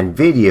and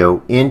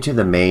video into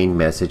the main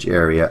message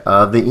area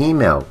of the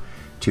email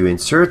to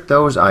insert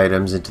those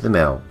items into the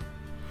mail.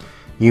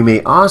 You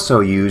may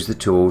also use the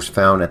tools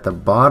found at the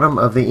bottom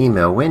of the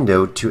email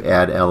window to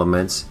add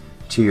elements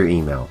to your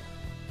email.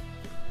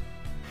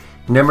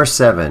 Number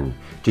 7.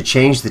 To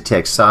change the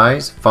text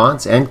size,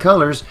 fonts, and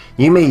colors,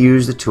 you may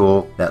use the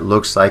tool that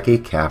looks like a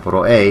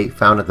capital A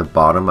found at the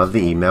bottom of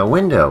the email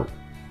window.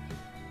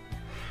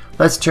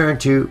 Let's turn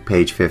to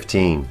page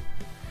 15.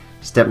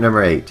 Step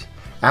number 8.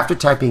 After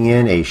typing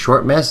in a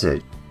short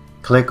message,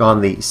 click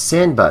on the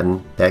Send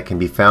button that can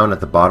be found at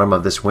the bottom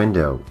of this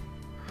window.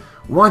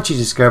 Once you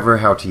discover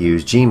how to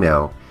use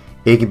Gmail,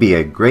 it can be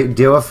a great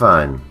deal of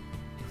fun.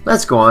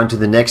 Let's go on to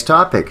the next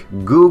topic,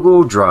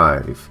 Google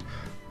Drive.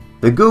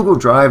 The Google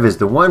Drive is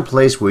the one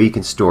place where you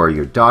can store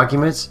your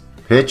documents,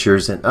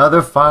 pictures, and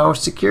other files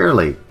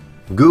securely.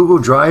 Google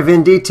Drive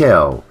in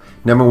detail.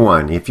 Number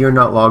 1. If you're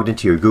not logged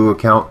into your Google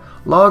account,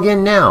 log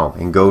in now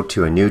and go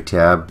to a new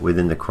tab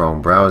within the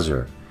Chrome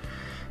browser.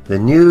 The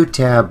New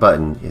Tab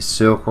button is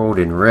circled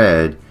in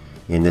red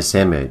in this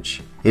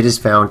image. It is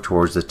found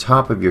towards the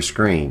top of your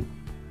screen.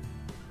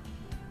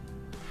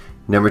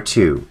 Number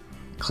 2.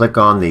 Click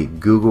on the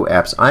Google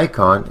Apps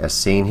icon as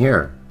seen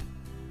here.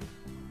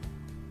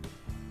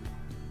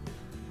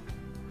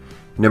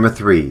 Number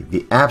 3.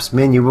 The Apps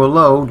menu will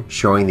load,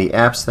 showing the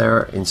apps that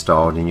are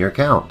installed in your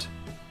account.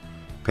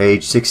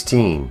 Page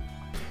 16.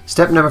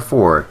 Step number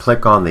 4.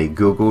 Click on the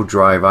Google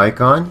Drive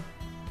icon.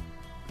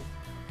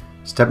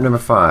 Step number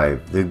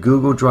 5. The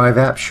Google Drive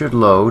app should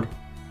load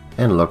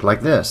and look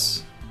like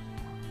this.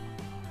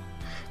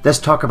 Let's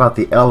talk about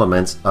the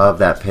elements of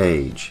that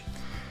page.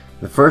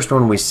 The first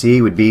one we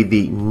see would be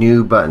the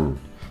New button.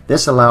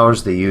 This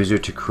allows the user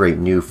to create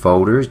new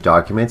folders,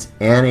 documents,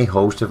 and a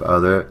host of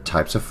other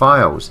types of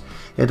files.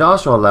 It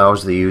also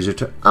allows the user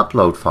to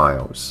upload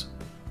files.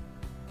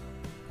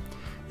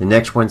 The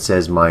next one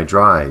says My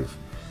Drive.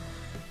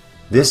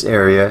 This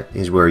area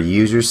is where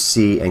users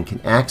see and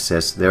can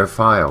access their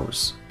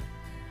files.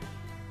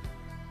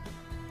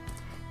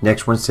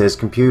 Next one says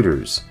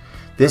Computers.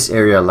 This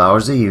area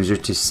allows the user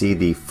to see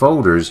the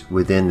folders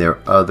within their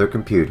other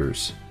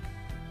computers.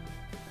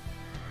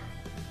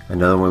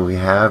 Another one we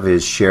have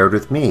is Shared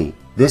with Me.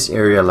 This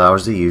area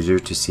allows the user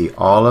to see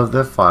all of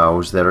the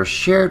files that are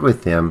shared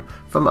with them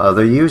from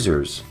other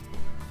users.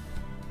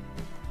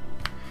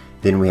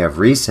 Then we have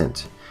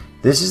Recent.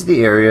 This is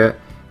the area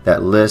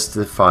that lists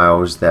the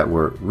files that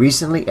were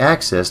recently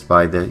accessed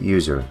by the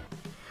user.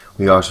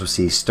 We also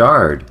see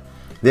Starred.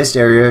 This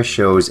area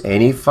shows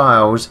any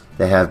files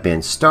that have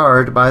been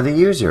starred by the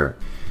user.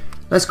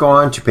 Let's go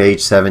on to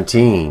page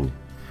 17.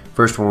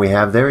 First one we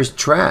have there is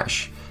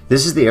Trash.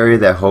 This is the area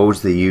that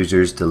holds the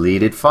user's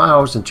deleted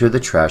files until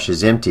the trash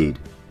is emptied.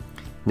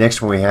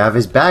 Next one we have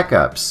is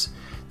Backups.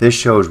 This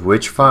shows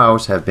which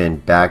files have been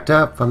backed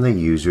up from the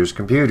user's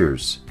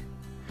computers.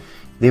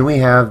 Then we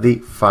have the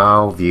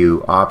File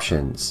View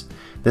options.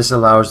 This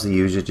allows the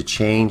user to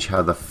change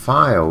how the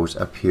files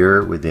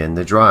appear within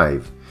the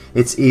drive.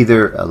 It's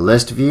either a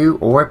list view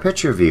or a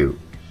picture view.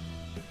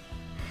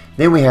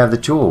 Then we have the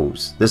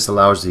Tools. This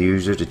allows the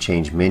user to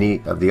change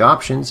many of the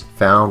options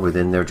found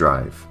within their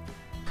drive.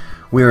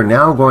 We are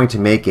now going to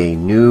make a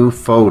new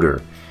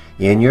folder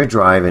in your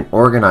drive and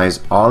organize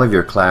all of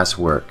your class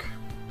work.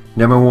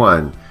 Number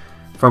 1.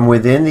 From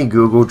within the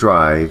Google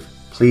Drive,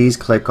 please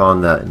click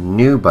on the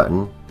New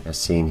button as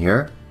seen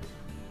here.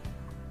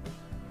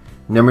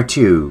 Number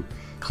 2.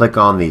 Click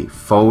on the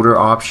Folder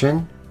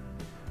option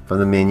from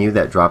the menu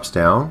that drops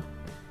down.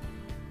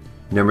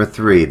 Number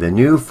 3. The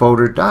New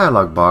Folder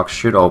dialog box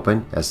should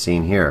open as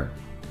seen here.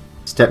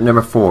 Step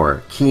number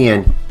 4. Key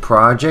in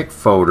Project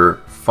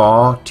Folder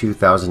Fall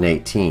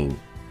 2018.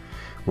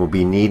 We'll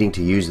be needing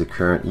to use the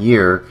current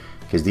year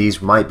because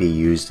these might be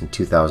used in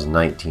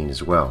 2019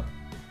 as well.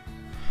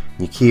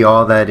 You key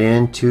all that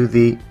into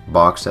the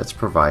box that's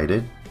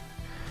provided.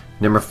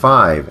 Number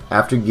 5.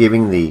 After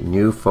giving the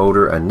new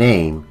folder a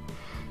name,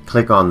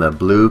 click on the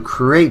blue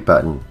Create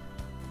button.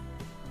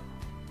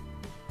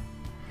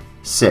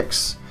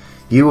 6.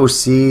 You will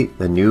see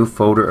the new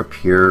folder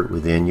appear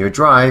within your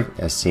drive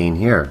as seen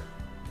here.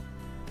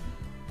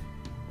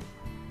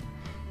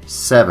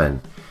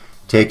 7.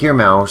 Take your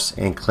mouse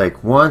and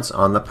click once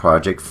on the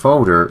project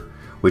folder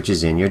which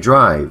is in your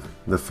drive.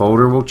 The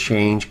folder will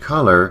change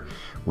color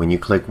when you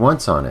click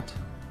once on it.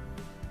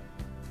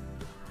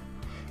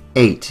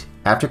 8.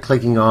 After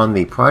clicking on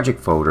the project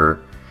folder,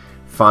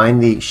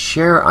 find the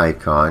Share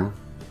icon.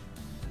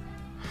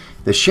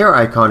 The Share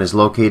icon is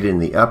located in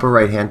the upper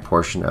right hand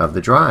portion of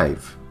the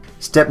drive.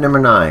 Step number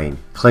 9.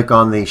 Click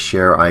on the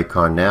Share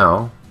icon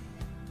now.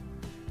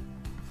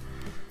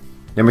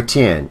 Number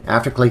 10.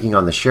 After clicking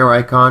on the share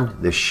icon,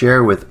 the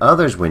Share with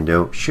Others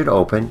window should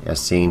open as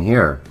seen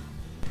here.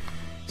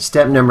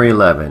 Step number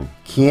 11.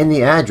 Key in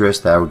the address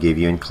that I will give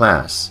you in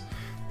class.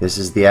 This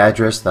is the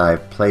address that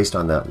I've placed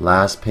on the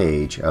last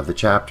page of the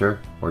chapter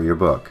or your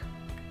book.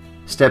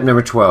 Step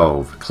number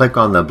 12. Click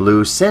on the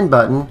blue Send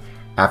button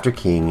after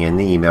keying in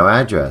the email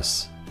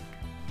address.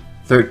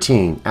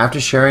 13. After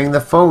sharing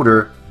the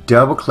folder,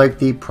 double-click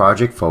the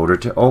project folder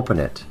to open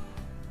it.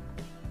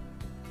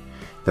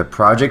 The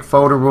project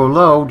folder will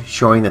load,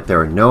 showing that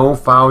there are no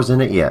files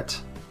in it yet.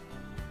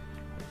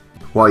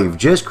 What you've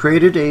just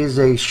created is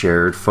a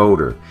shared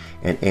folder,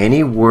 and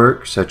any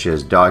work such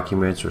as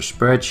documents or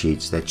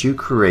spreadsheets that you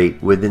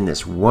create within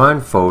this one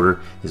folder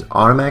is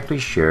automatically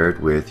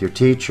shared with your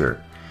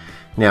teacher.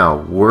 Now,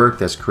 work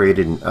that's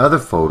created in other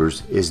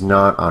folders is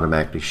not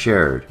automatically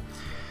shared.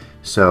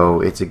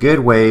 So it's a good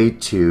way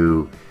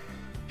to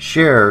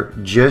share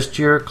just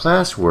your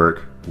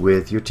classwork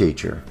with your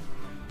teacher.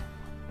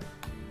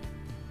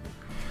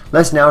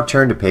 Let's now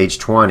turn to page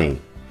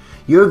 20.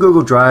 Your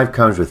Google Drive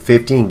comes with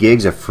 15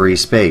 gigs of free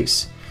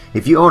space.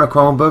 If you own a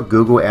Chromebook,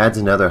 Google adds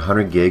another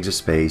 100 gigs of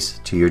space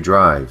to your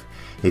drive.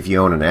 If you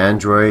own an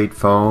Android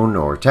phone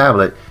or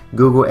tablet,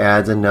 Google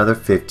adds another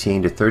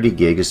 15 to 30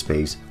 gigs of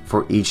space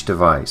for each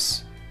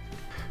device.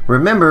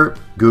 Remember,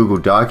 Google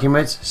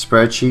Documents,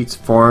 spreadsheets,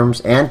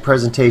 forms, and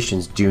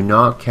presentations do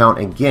not count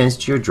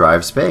against your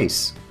drive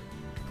space.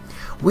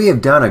 We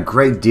have done a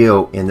great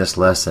deal in this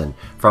lesson,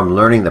 from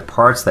learning the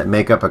parts that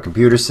make up a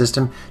computer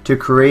system to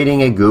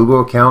creating a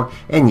Google account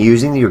and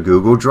using your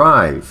Google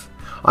Drive.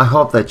 I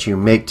hope that you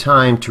make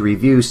time to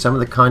review some of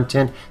the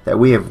content that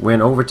we have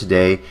went over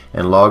today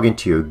and log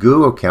into your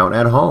Google account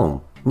at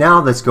home.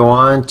 Now let's go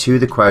on to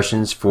the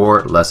questions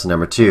for lesson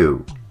number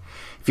 2.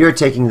 If you're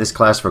taking this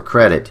class for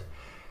credit,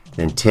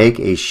 then take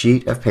a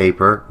sheet of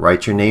paper,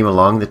 write your name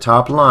along the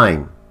top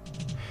line.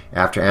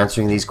 After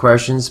answering these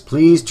questions,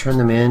 please turn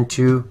them in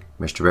to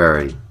Mr.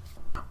 Berry.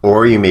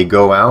 Or you may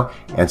go out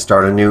and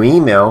start a new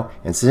email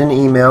and send an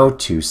email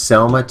to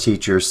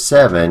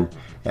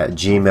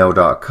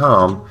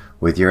selmateacher7@gmail.com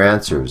with your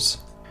answers.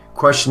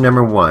 Question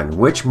number 1.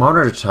 Which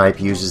monitor type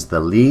uses the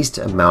least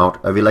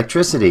amount of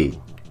electricity?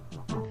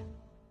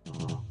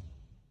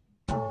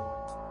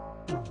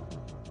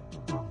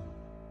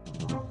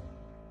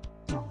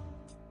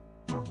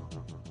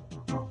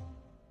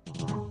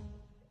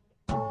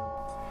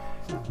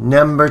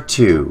 Number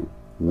 2.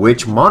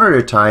 Which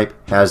monitor type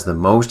has the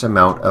most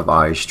amount of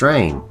eye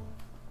strain?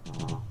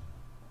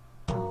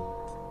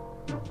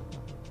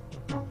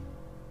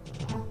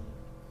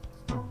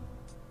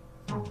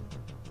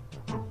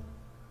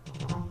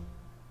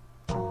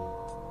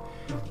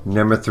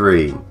 Number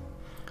 3.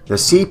 The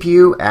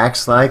CPU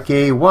acts like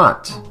a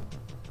what?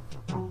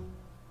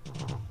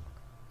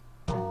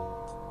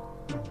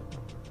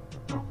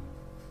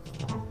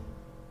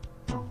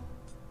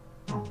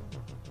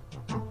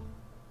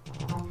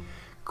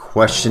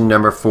 Question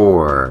number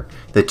 4.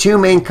 The two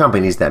main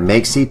companies that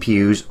make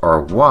CPUs are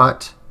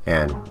what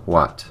and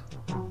what?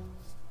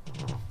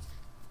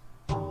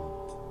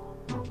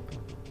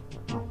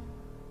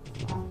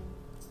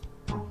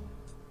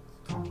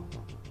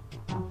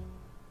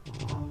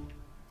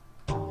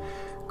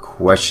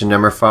 Question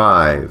number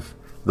 5.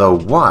 The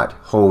what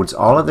holds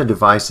all of the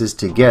devices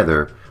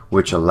together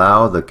which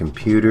allow the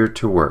computer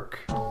to work?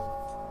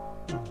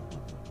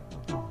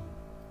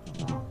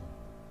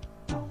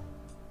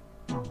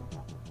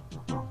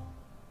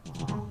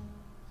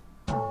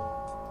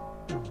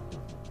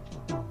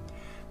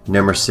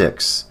 Number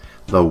 6.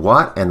 The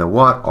what and the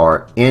what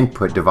are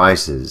input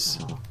devices.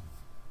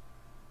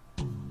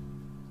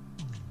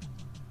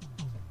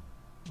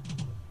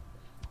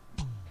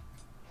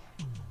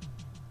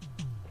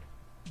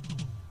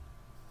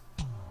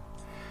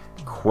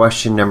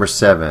 Question number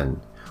 7.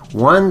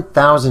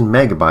 1,000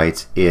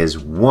 megabytes is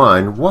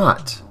 1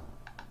 what?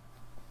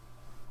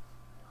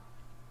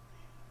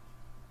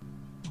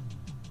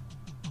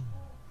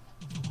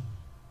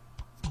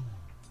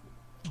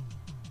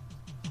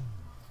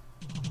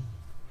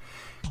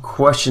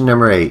 Question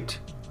number 8.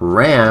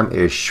 RAM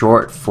is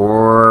short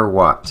for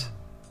what?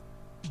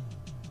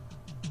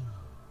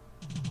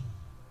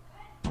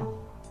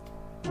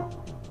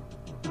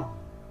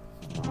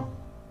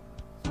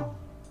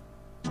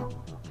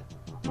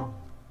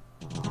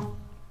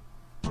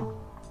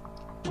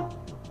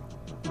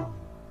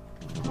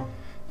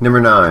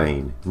 Number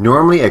 9.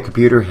 Normally a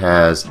computer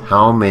has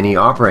how many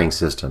operating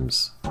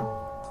systems?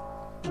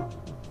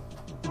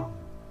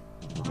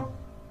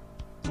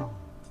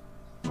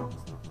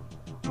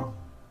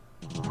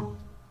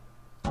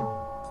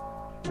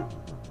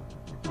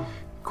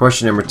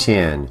 Question number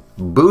 10.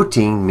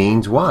 Booting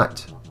means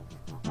what?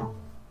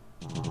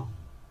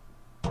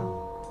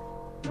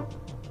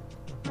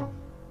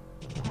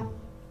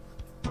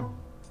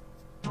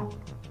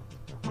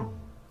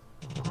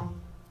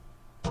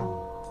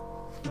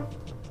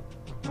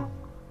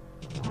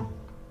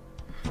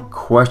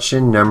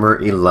 Question number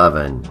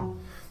 11.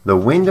 The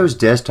Windows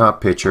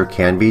desktop picture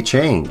can be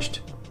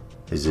changed.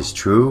 Is this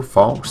true,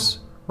 false,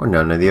 or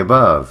none of the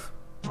above?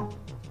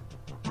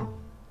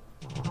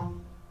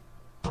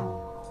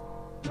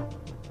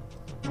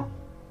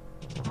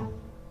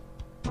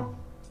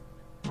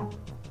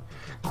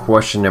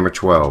 Question number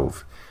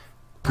 12.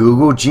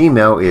 Google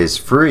Gmail is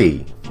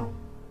free.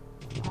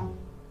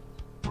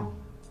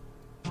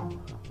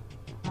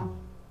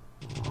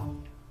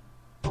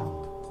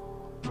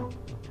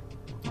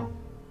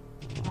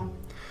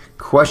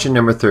 Question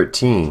number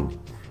 13.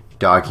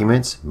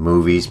 Documents,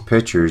 movies,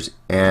 pictures,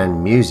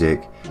 and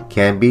music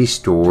can be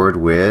stored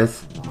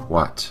with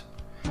what?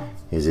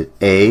 Is it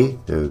A,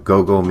 the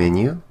Go-Go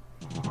menu,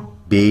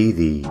 B,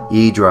 the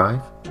E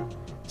drive,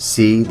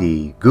 C,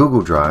 the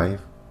Google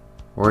Drive,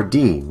 or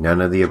D, none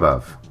of the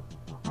above?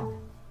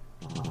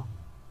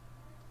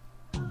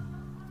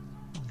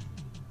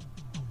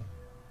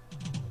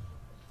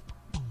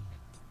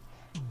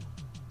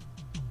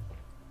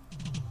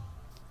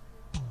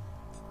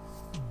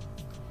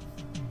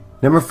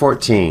 Number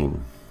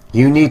 14.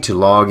 You need to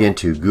log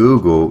into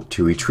Google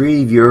to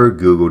retrieve your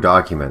Google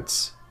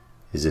documents.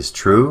 Is this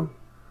true,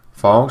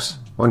 false,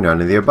 or none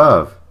of the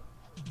above?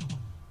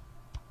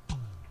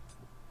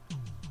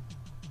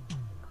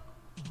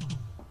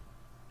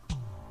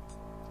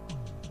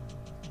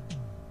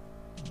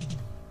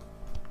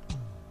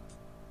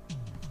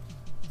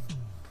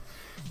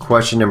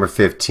 Question number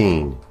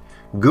 15.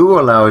 Google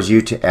allows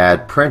you to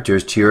add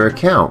printers to your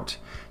account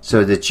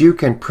so that you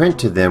can print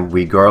to them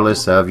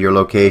regardless of your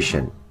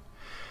location.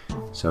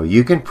 So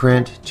you can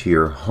print to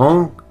your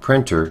home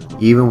printer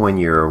even when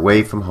you're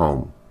away from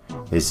home.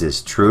 Is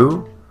this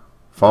true,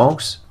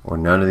 false, or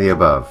none of the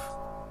above?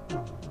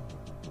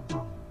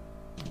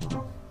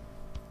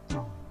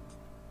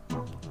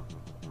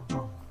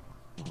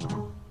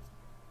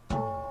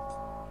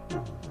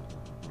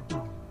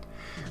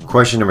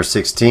 Question number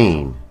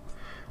 16.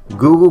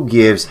 Google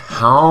gives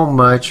how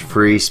much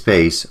free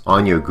space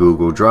on your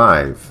Google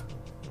Drive?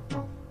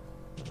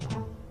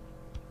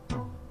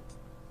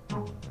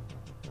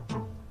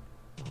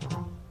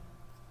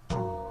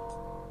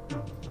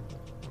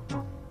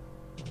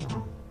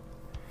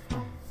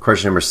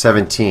 Question number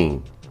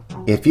 17.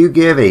 If you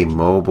give a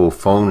mobile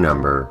phone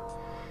number,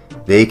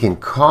 they can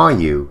call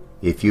you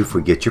if you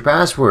forget your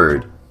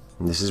password.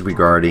 And this is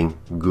regarding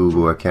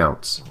Google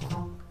accounts.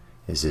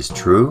 Is this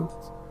true,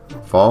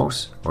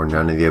 false, or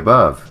none of the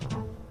above?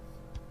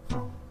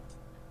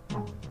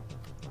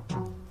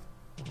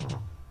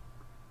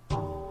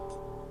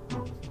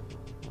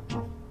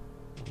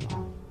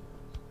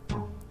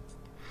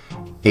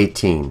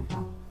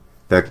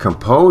 The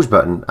Compose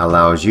button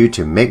allows you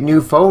to make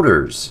new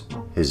folders.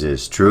 Is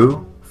this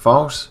true,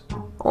 false,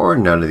 or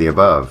none of the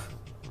above?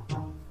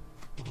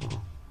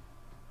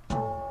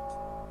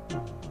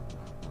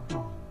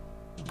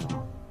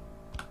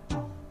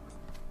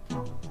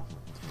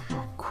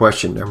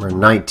 Question number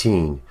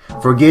 19.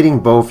 Forgetting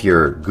both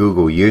your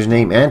Google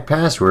username and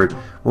password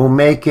will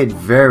make it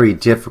very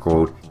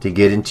difficult to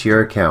get into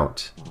your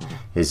account.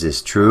 Is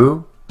this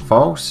true,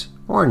 false,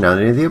 or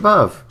none of the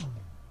above?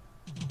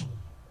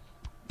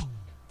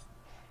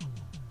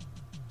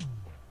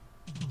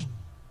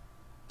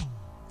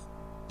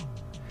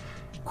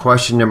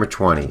 Question number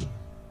 20.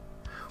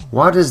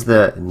 What is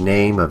the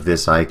name of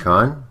this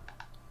icon?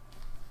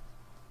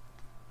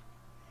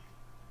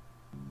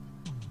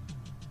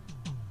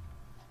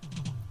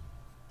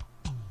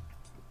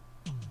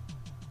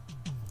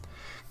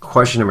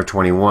 Question number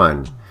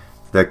 21.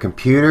 The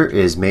computer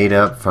is made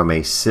up from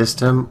a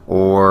system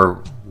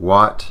or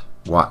what?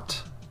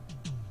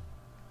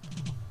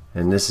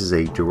 And this is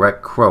a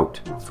direct quote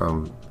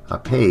from a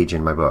page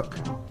in my book.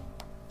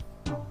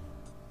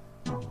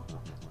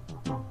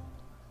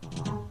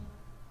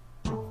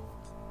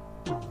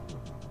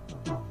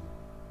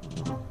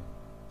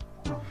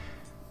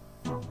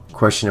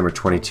 Question number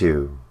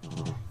 22.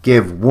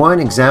 Give one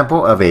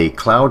example of a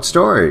cloud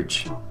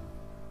storage.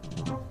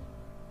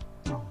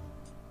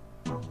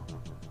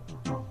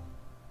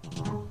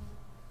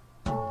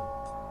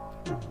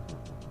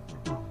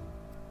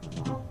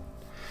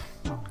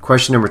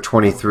 Question number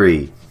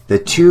 23. The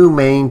two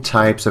main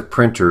types of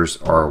printers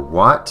are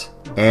what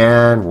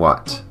and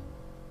what?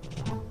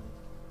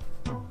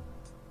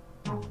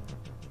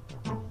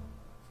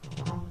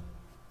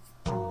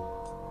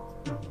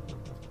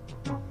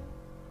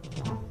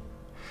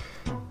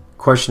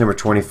 Question number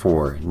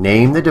 24.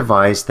 Name the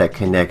device that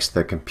connects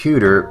the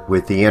computer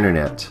with the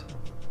internet.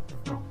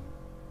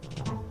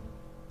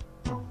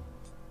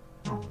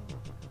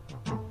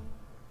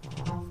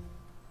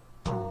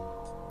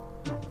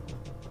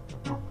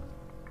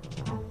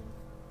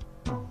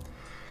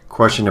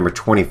 Question number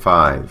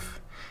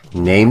 25.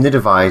 Name the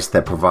device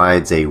that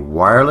provides a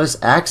wireless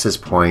access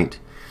point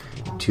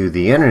to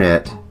the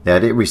internet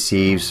that it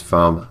receives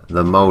from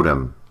the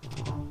modem.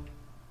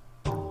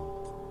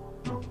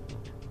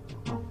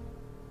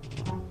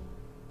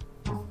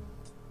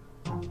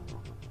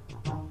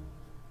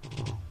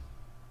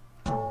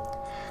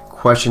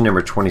 Question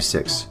number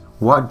 26.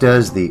 What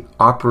does the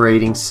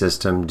operating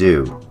system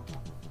do?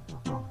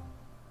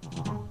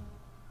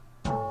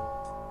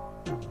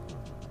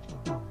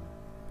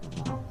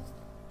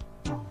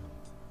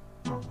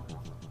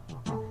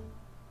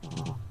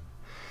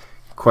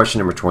 Question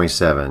number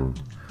 27.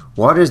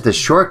 What is the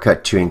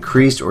shortcut to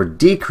increase or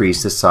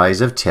decrease the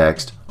size of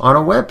text on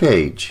a web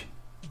page?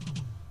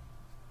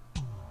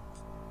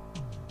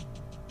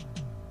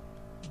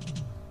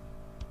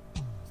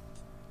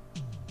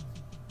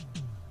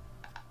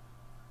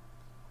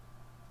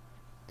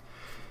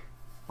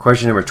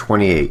 Question number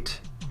 28.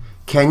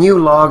 Can you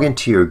log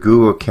into your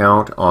Google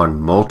account on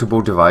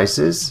multiple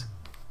devices?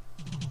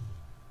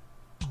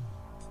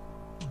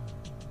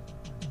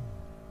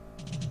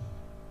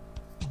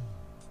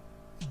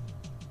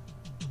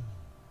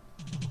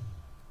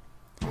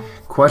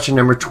 Question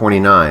number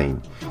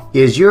 29.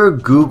 Is your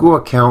Google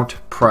account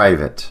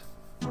private?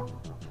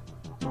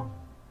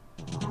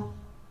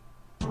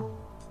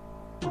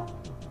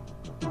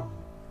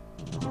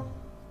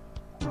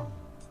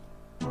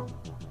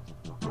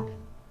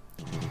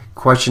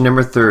 Question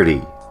number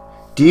 30.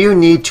 Do you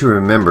need to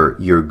remember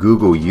your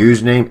Google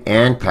username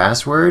and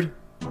password?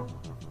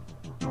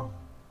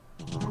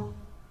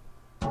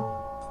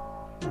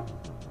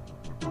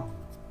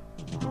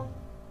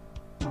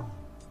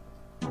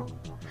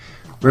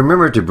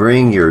 Remember to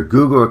bring your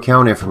Google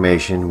account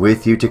information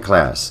with you to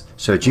class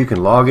so that you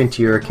can log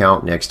into your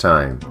account next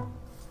time.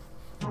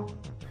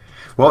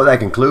 Well,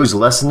 that concludes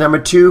lesson number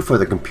 2 for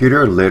the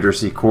computer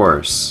literacy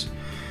course.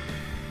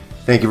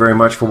 Thank you very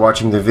much for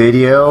watching the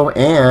video,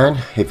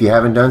 and if you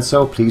haven't done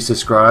so, please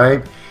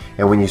subscribe.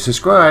 And when you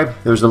subscribe,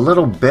 there's a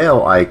little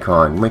bell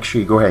icon. Make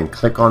sure you go ahead and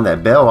click on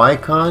that bell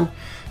icon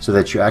so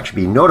that you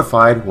actually be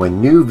notified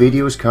when new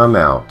videos come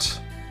out.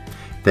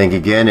 Thank you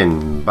again,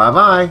 and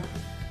bye-bye.